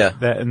that. Yeah.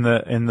 That in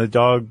the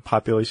dog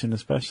population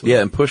especially.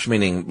 Yeah, and push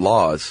meaning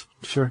laws.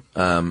 Sure.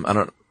 I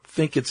don't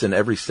think it's in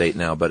every state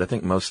now, but I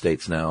think most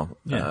states now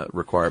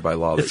require by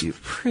law It's that you.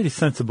 pretty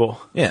sensible.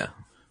 Yeah.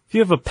 If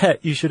you have a pet,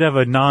 you should have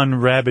a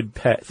non-rabid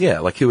pet. Yeah,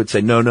 like who would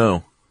say,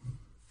 no,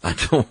 I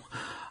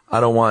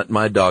don't want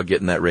my dog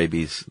getting that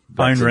rabies Ayn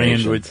vaccination.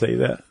 Rand would say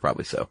that.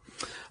 Probably so.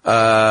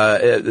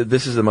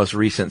 This is the most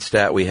recent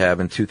stat we have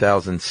in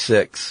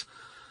 2006.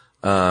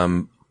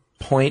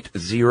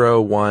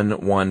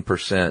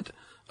 0.011%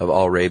 of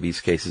all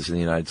rabies cases in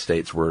the United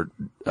States were,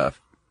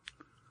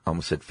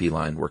 almost said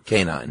feline, were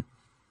canine.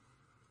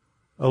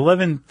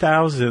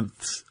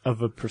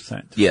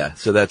 0.011%. Yeah,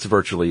 so that's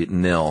virtually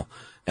nil.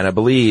 And I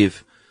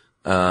believe,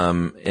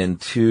 in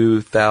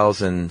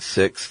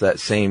 2006, that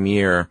same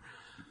year,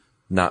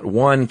 not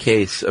one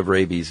case of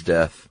rabies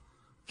death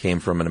came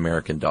from an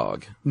American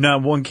dog.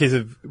 Not one case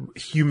of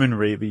human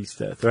rabies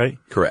death, right?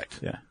 Correct.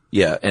 Yeah.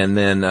 Yeah, and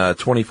then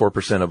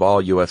 24% of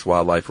all U.S.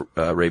 wildlife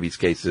rabies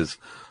cases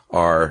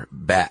are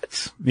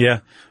bats. Yeah,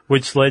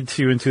 which led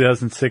to, in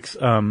 2006,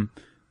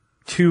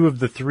 2 of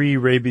the 3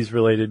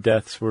 rabies-related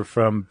deaths were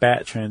from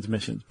bat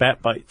transmissions,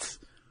 bat bites.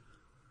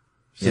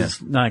 Which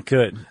is not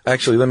good.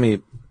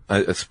 Actually,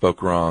 I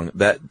spoke wrong.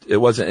 That it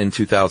wasn't in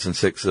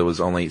 2006. It was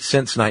only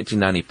since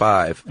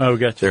 1995. Oh,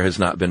 gotcha. There has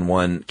not been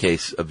one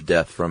case of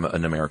death from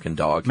an American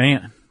dog.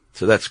 Man.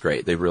 So that's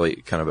great. They've really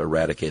kind of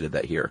eradicated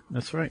that here.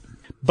 That's right.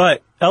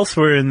 But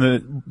elsewhere in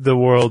the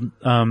world,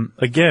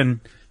 again,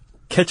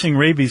 catching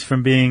rabies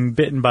from being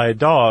bitten by a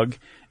dog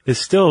is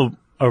still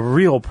a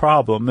real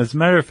problem. As a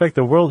matter of fact,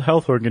 the World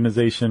Health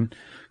Organization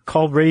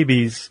called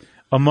rabies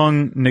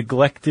among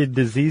neglected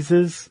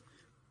diseases.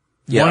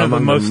 Yeah, one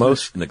among of the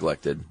most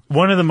neglected.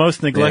 One of the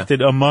most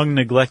neglected among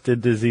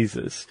neglected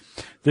diseases.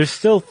 There's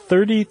still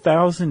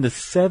 30,000 to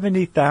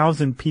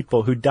 70,000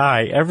 people who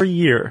die every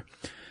year.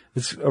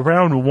 It's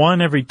around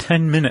 1 every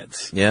 10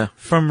 minutes. Yeah.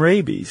 From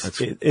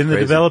rabies in the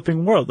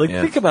developing world. Like,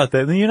 think about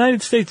that. In the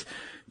United States,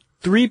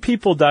 3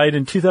 people died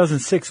in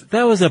 2006.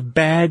 That was a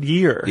bad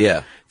year.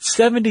 Yeah.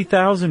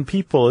 70,000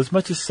 people, as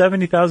much as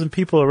 70,000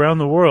 people around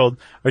the world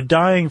are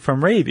dying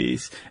from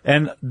rabies.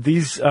 And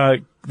these,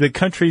 the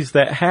countries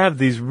that have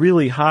these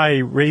really high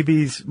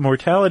rabies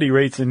mortality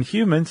rates in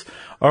humans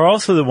are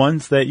also the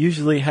ones that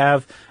usually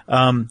have,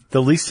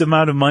 the least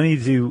amount of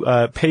money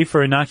to, pay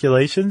for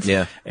inoculations.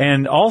 Yeah.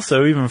 And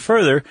also, even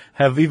further,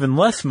 have even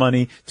less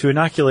money to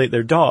inoculate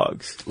their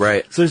dogs.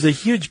 Right. So there's a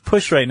huge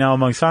push right now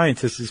among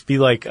scientists to be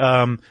like,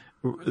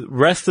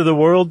 rest of the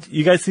world,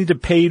 you guys need to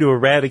pay to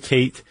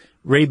eradicate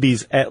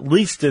rabies, at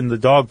least in the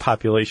dog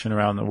population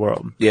around the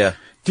world. Yeah.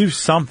 Do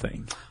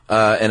something.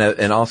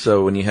 And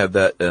also when you have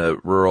that,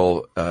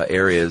 rural,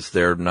 areas,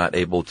 they're not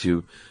able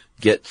to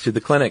get to the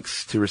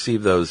clinics to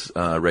receive those,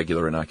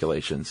 regular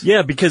inoculations.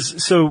 Yeah,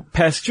 because, so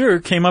Pasteur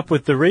came up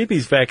with the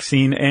rabies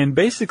vaccine, and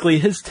basically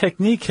his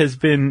technique has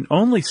been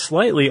only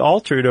slightly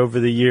altered over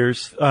the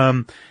years.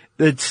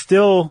 It's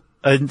still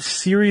a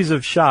series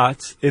of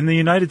shots. In the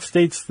United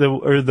States,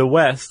 the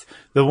West,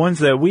 the ones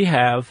that we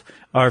have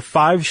are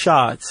 5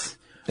 shots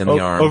in the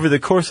arm over the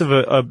course of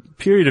a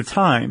period of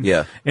time.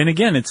 Yeah. And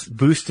again, it's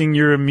boosting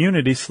your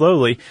immunity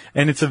slowly,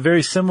 and it's a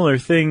very similar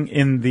thing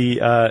in the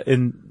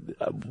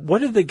what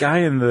did the guy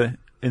in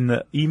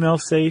the email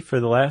say for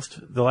the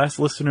last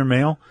listener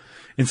mail?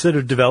 Instead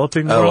of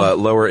developing world,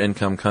 lower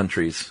income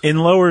countries. In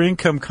lower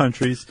income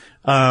countries,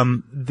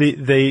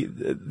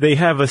 they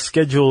have a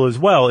schedule as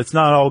well. It's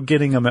not all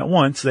getting them at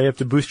once. They have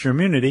to boost your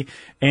immunity,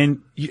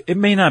 and it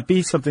may not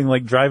be something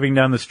like driving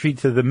down the street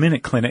to the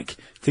Minute Clinic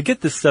to get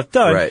this stuff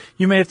done. Right.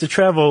 You may have to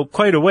travel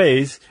quite a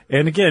ways,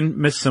 and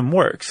again, miss some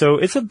work. So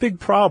it's a big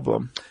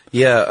problem.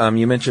 Yeah,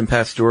 you mentioned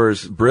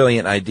Pasteur's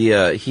brilliant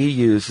idea. He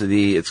used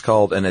it's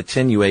called an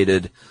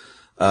attenuated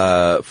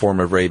form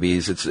of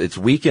rabies. It's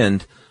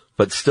weakened,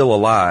 but still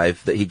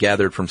alive, that he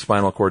gathered from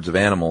spinal cords of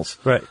animals.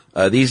 Right.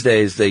 These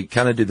days, they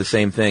kind of do the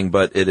same thing,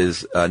 but it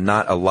is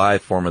not a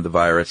live form of the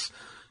virus.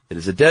 It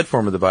is a dead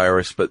form of the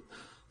virus, but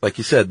like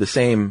you said, the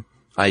same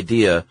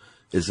idea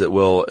is that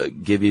we'll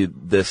give you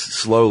this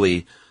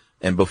slowly,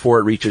 and before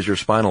it reaches your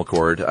spinal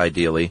cord,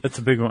 ideally. That's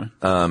a big one.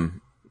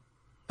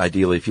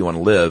 Ideally, if you want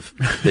to live,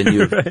 then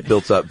you've Right.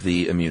 built up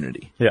the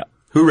immunity. Yeah.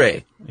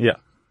 Hooray! Yeah.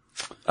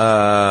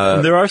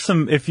 And there are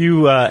if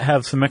you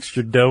have some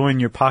extra dough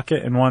in your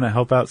pocket and want to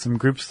help out some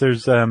groups,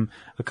 there's a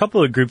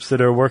couple of groups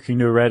that are working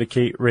to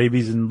eradicate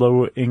rabies in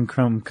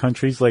low-income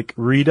countries, like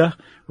RETA,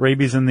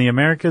 Rabies in the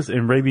Americas,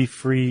 and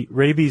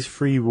Rabies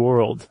Free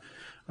World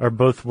are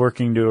both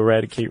working to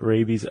eradicate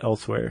rabies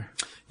elsewhere.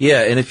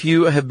 Yeah, and if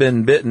you have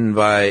been bitten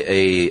by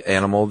a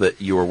animal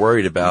that you were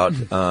worried about,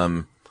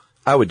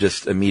 I would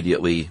just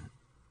immediately,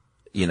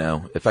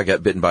 if I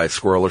got bitten by a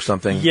squirrel or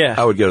something, Yeah.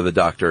 I would go to the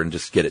doctor and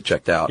just get it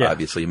checked out, Yeah.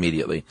 obviously,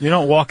 immediately. You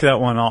don't walk that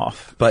one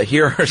off. But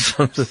here are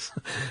some, it's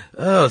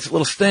a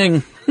little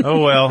sting. Oh,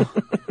 well.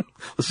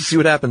 Let's just see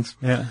what happens.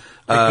 Yeah.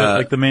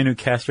 Like the man who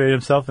castrated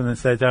himself and then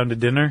sat down to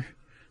dinner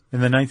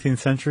in the 19th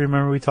century.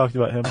 Remember we talked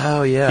about him?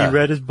 Oh, yeah. He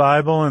read his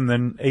Bible and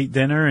then ate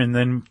dinner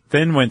and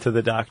then went to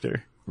the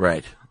doctor.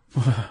 Right.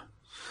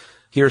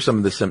 Here are some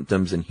of the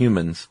symptoms in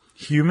humans.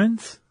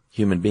 Humans?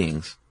 Human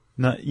beings.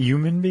 Not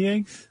human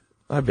beings?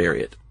 I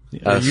bury it.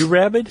 Are you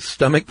rabid?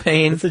 Stomach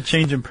pain. That's a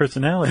change in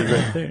personality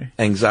right there.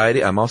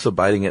 Anxiety. I'm also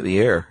biting at the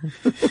air.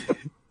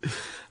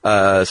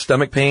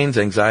 Stomach pains,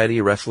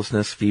 anxiety,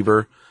 restlessness,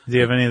 fever. Do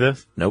you have any of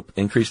this? Nope.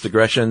 Increased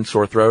aggression,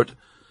 sore throat,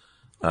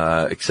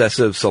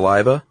 excessive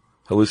saliva,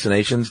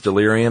 hallucinations,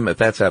 delirium. If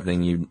that's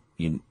happening,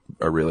 you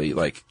are really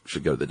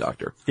should go to the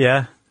doctor.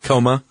 Yeah.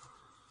 Coma,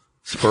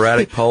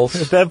 sporadic pulse.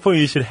 At that point,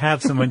 you should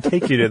have someone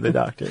take you to the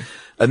doctor.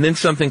 And then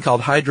something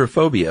called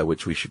hydrophobia,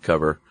 which we should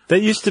cover.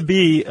 That used to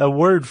be a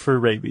word for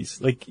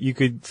rabies. Like you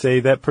could say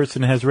that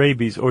person has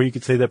rabies, or you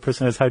could say that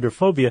person has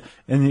hydrophobia,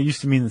 and it used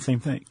to mean the same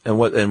thing. And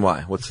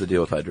why? What's the deal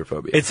with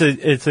hydrophobia?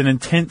 It's an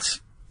intense,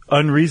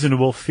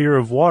 unreasonable fear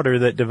of water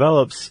that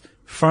develops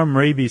from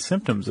rabies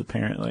symptoms,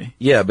 apparently.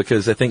 Yeah,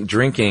 because I think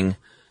drinking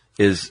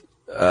is,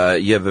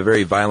 you have a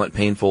very violent,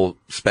 painful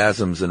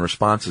spasms and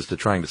responses to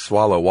trying to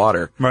swallow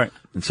water. Right.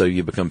 And so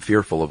you become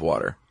fearful of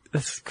water.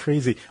 That's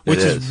crazy. Which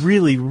It is is.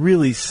 really,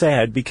 really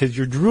sad because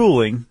you're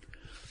drooling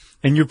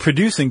and you're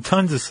producing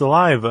tons of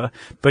saliva,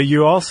 but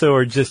you also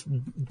are just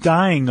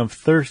dying of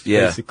thirst,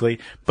 Yeah. basically.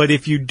 But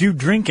if you do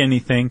drink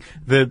anything,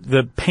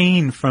 the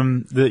pain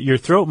from your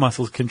throat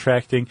muscles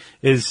contracting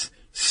is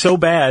so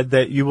bad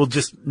that you will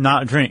just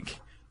not drink.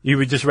 You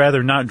would just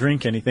rather not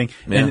drink anything.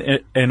 Yeah.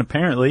 And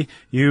apparently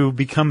you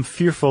become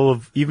fearful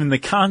of even the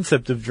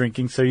concept of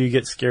drinking, so you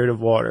get scared of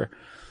water.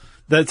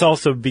 That's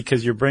also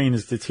because your brain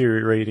is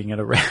deteriorating at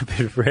a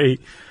rapid rate.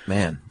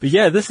 Man. But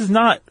yeah, this is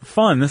not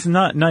fun. This is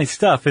not nice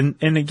stuff. And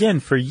again,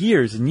 for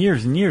years and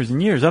years and years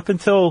and years, up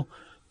until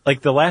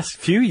like the last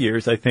few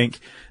years, I think,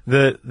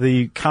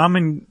 the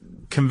common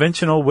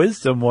conventional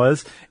wisdom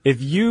was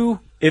if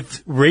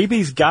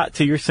rabies got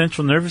to your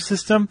central nervous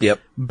system, Yep.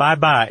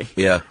 bye-bye.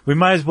 Yeah. We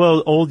might as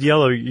well old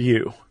yellow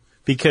you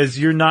because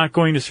you're not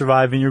going to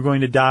survive and you're going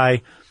to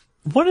die.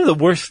 One of the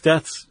worst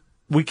deaths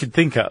we could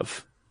think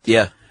of.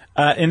 Yeah.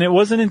 And it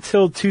wasn't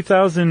until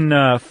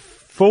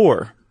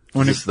 2004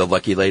 when Is this the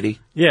lucky lady?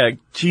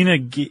 Gina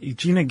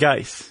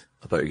Geis.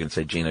 I thought you were going to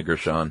say Gina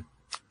Gershon.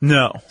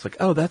 No. It's like,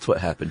 oh, that's what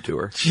happened to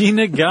her.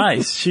 Gina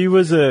Geis. She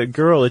was a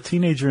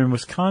teenager in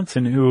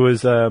Wisconsin who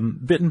was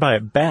bitten by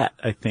a bat,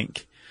 I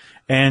think.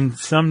 And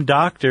some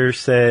doctor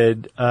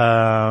said,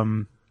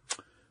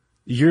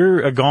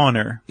 you're a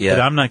goner, Yeah.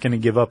 but I'm not going to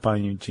give up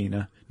on you,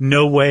 Gina.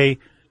 No way,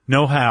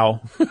 no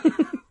how.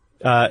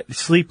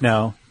 Sleep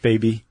now,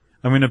 baby.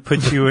 I'm going to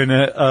put you in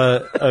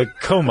a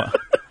coma.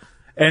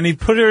 And he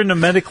put her in a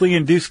medically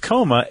induced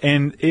coma,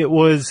 and it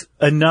was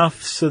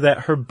enough so that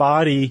her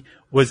body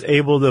was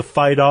able to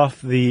fight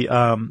off the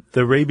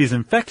rabies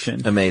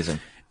infection. Amazing.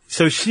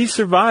 So she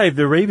survived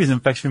the rabies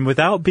infection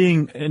without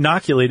being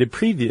inoculated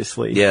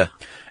previously. Yeah.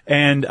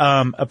 And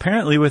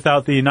apparently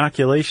without the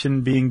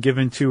inoculation being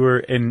given to her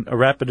in a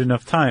rapid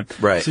enough time.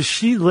 Right. So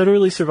she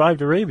literally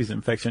survived a rabies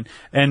infection.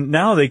 And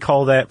now they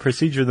call that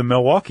procedure the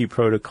Milwaukee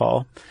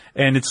Protocol.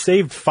 And it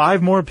saved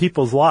 5 more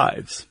people's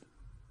lives.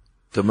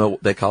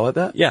 They call it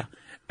that? Yeah.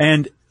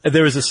 And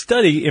there was a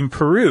study in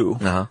Peru.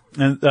 Uh-huh.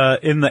 And,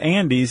 in the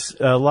Andes,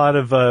 a lot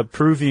of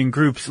Peruvian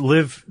groups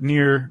live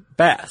near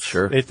bats.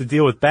 Sure. They have to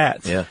deal with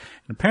bats. Yeah.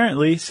 And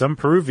apparently some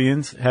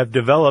Peruvians have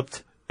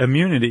developed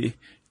immunity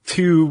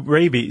to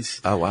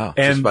rabies. Oh, wow.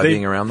 And Just by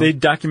being around them? They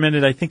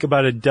documented, I think,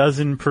 about a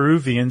dozen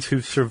Peruvians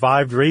who've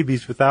survived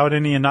rabies without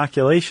any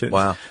inoculations.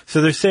 Wow.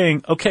 So they're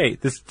saying, okay,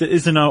 this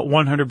isn't a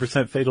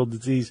 100% fatal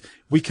disease.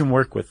 We can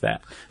work with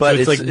that.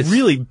 But so it's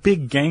really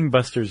big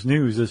gangbusters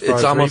news as far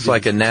as it's almost rabies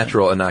like a is concerned.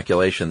 natural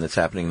inoculation that's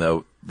happening,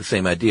 though. The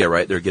same idea,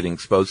 right? They're getting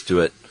exposed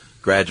to it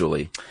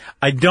gradually.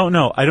 I don't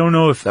know. I don't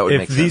know if That would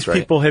make these sense, right?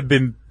 people had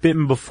been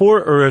bitten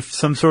before or if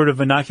some sort of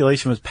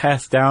inoculation was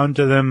passed down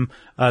to them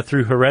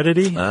through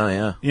heredity. Oh,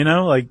 yeah. You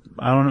know, like,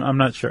 I'm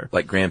not sure.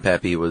 Like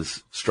Grandpappy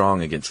was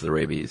strong against the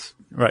rabies.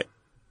 Right.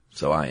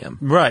 So I am.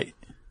 Right.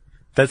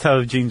 That's how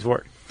the genes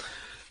work.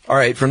 All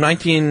right. From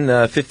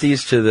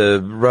 1950s to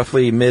the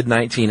roughly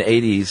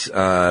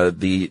mid-1980s,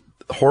 the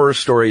horror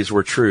stories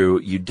were true.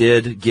 You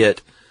did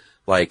get,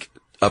 like,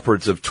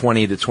 upwards of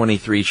 20 to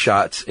 23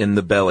 shots in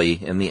the belly,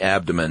 in the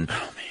abdomen,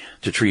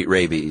 to treat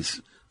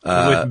rabies.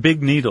 With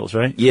big needles,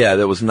 right? Yeah,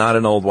 that was not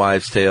an old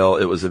wives' tale.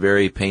 It was a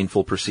very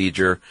painful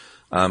procedure.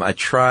 I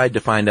tried to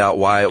find out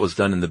why it was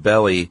done in the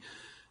belly,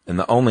 and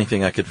the only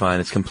thing I could find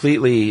is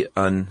completely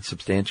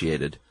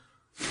unsubstantiated,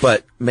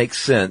 but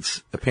makes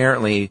sense.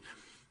 Apparently,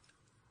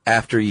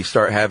 after you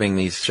start having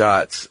these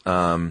shots,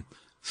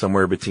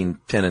 somewhere between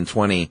 10 and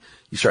 20,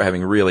 you start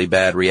having really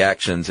bad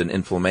reactions and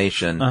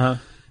inflammation.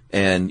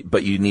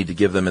 But you need to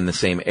give them in the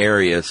same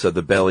area, so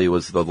the belly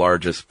was the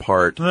largest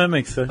part Well, that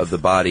makes sense. of the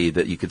body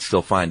that you could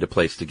still find a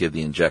place to give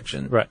the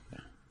injection. Right.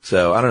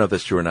 So I don't know if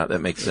that's true or not.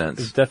 That makes It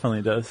sense.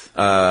 definitely does.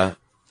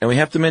 And we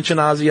have to mention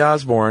Ozzy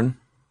Osbourne.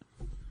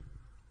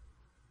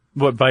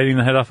 What, biting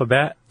the head off a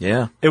bat?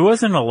 Yeah. It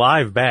wasn't a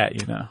live bat,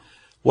 you know.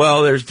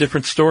 Well, there's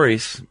different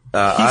stories. He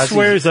Ozzy-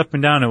 swears up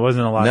and down it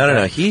wasn't a live bat.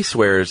 No. He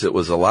swears it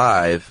was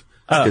alive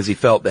because he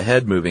felt the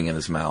head moving in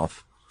his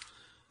mouth.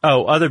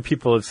 Oh, other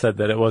people have said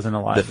that it wasn't a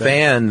live The bat.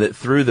 fan that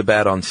threw the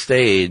bat on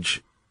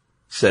stage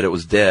said it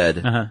was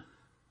dead. Uh-huh.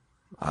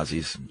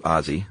 Ozzy's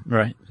Ozzy.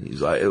 Right.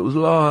 He's like, it was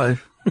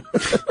alive.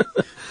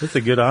 That's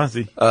a good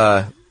Aussie.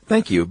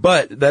 Thank you.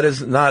 But that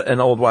is not an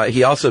old wife.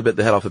 He also bit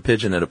the head off a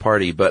pigeon at a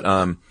party,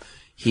 but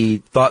he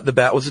thought the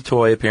bat was a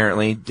toy,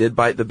 apparently, did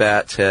bite the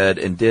bat's head,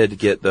 and did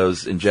get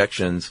those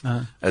injections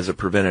as a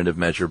preventative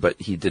measure, but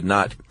he did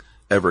not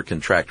ever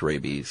contract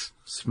rabies.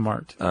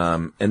 Smart.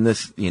 And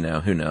this, you know,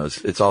 who knows?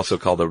 It's also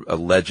called a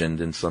legend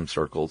in some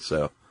circles,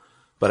 so.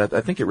 But I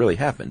think it really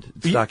happened.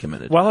 It's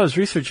documented. While I was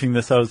researching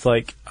this, I was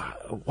like,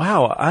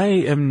 wow, I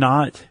am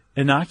not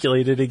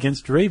inoculated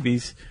against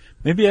rabies.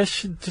 Maybe I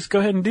should just go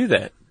ahead and do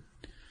that.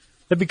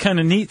 That'd be kind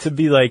of neat to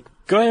be like,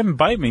 go ahead and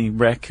bite me,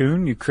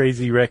 raccoon, you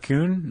crazy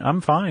raccoon.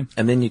 I'm fine.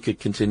 And then you could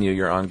continue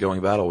your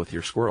ongoing battle with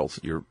your squirrels,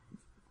 your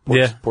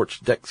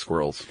porch deck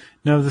squirrels.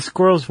 No, the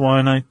squirrels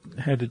one, I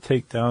had to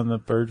take down the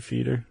bird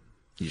feeder.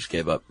 You just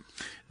gave up.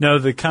 No,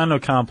 the condo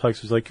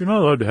complex was like, you're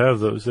not allowed to have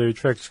those. They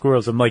attract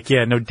squirrels. I'm like,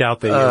 yeah, no doubt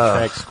they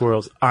attract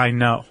squirrels. I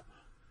know.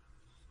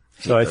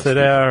 So I said,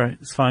 all right,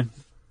 it's fine.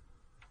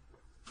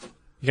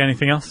 You got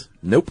anything else?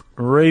 Nope.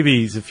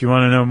 Rabies, if you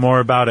want to know more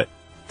about it,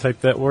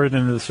 type that word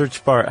into the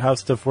search bar at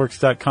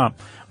howstuffworks.com,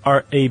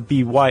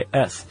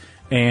 RABYS,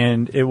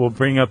 and it will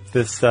bring up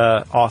this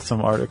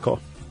awesome article.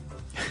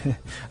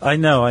 I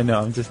know,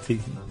 I'm just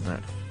teasing. All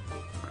right.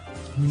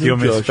 Do you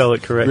want me to spell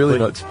it correctly? Really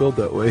not spelled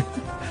that way.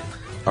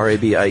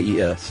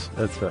 RABIES.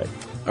 That's right.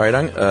 All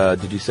right,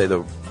 did you say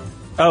the...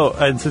 Oh,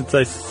 and since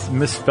I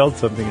misspelled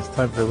something, it's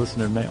time for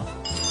listener mail.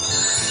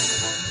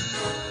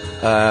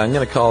 I'm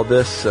going to call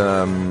this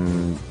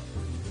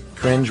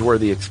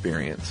cringeworthy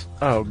experience.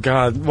 Oh,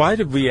 God. Why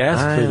did we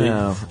ask for these?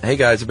 Know. Hey,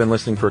 guys, I've been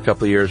listening for a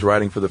couple of years,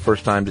 writing for the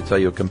first time to tell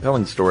you a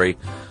compelling story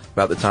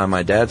about the time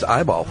my dad's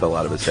eyeball fell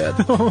out of his head.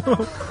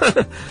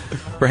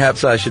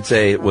 Perhaps I should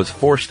say it was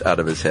forced out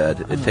of his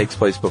head. It takes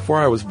place before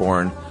I was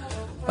born,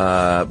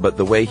 but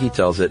the way he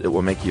tells it, it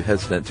will make you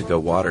hesitant to go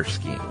water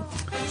skiing.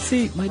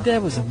 See, my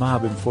dad was a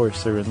mob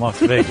enforcer in Las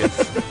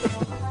Vegas.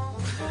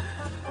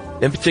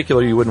 In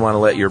particular, you wouldn't want to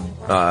let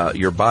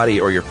your body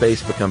or your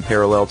face become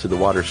parallel to the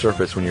water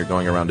surface when you're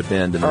going around a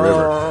bend in the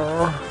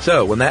river.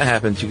 So, when that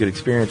happens, you could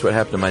experience what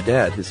happened to my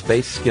dad. His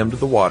face skimmed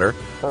the water,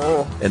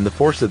 and the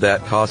force of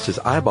that caused his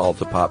eyeball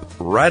to pop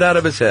right out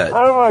of his head.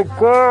 Oh, my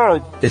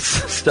God. It's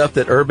stuff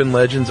that urban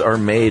legends are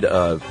made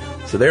of.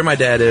 So there my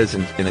dad is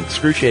in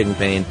excruciating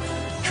pain,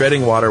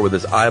 treading water with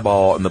his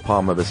eyeball in the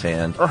palm of his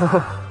hand.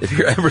 If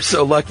you're ever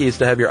so lucky as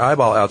to have your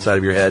eyeball outside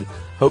of your head,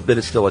 hope that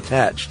it's still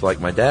attached like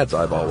my dad's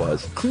eyeball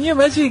was. Can you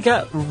imagine he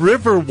got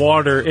river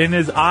water in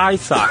his eye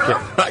socket?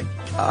 My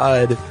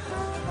God.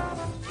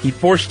 He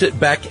forced it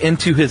back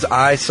into his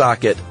eye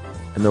socket,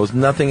 and there was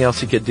nothing else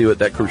he could do at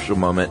that crucial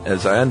moment.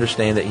 As I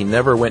understand it, he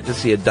never went to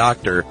see a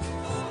doctor.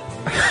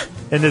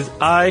 And his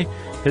eye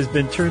has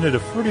been turned at a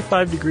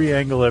 45-degree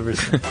angle ever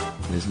since.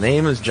 His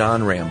name is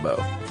John Rambo.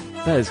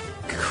 That is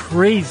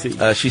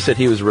crazy. She said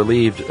he was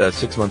relieved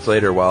 6 months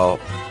later while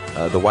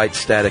the white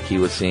static he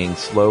was seeing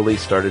slowly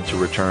started to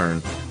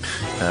return,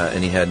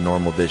 and he had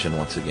normal vision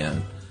once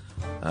again.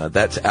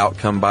 That's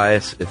outcome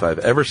bias if I've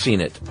ever seen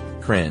it.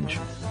 Cringe.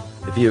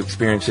 If you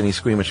experience any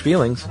squeamish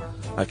feelings,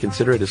 I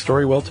consider it a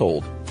story well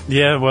told.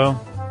 Yeah, well,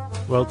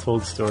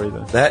 well-told story,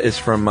 then. That is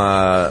from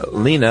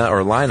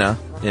Lina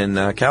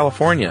in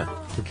California.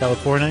 For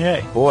California,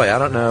 yay. Boy, I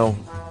don't know.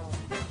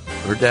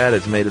 Her dad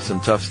has made us some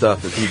tough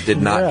stuff if he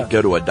did not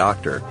go to a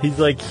doctor. He's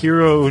like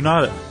Hiro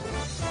Unada.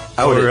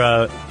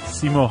 Or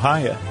Simo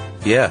Haya.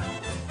 Yeah.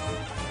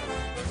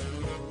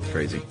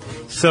 Crazy.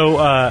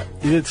 So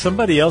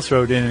somebody else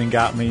wrote in and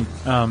got me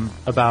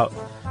about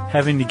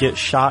having to get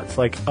shots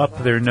like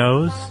up their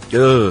nose.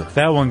 Ugh.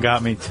 That one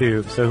got me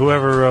too. So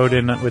whoever wrote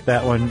in with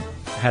that one,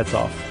 hats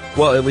off.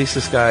 Well, at least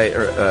this guy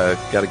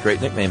got a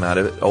great nickname out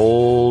of it.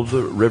 Old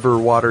River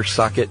Water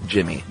Socket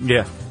Jimmy.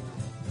 Yeah.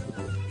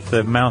 It's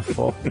a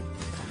mouthful.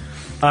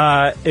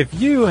 If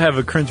you have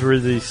a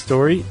cringeworthy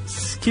story,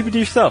 keep it to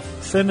yourself.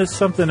 Send us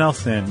something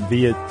else in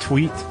via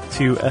tweet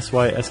to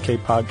SYSK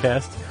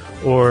Podcast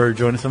or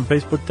join us on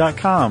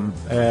Facebook.com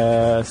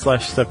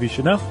 /Stuff You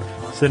Should Know.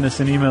 Send us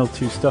an email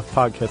to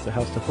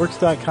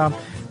stuffpodcast@howstuffworks.com.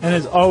 And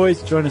as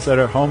always, join us at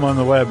our home on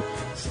the web,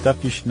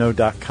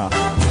 stuffyoushouldknow.com.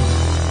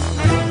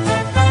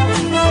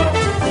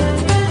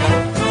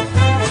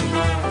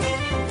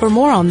 For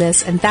more on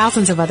this and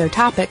thousands of other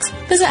topics,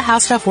 visit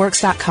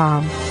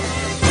howstuffworks.com.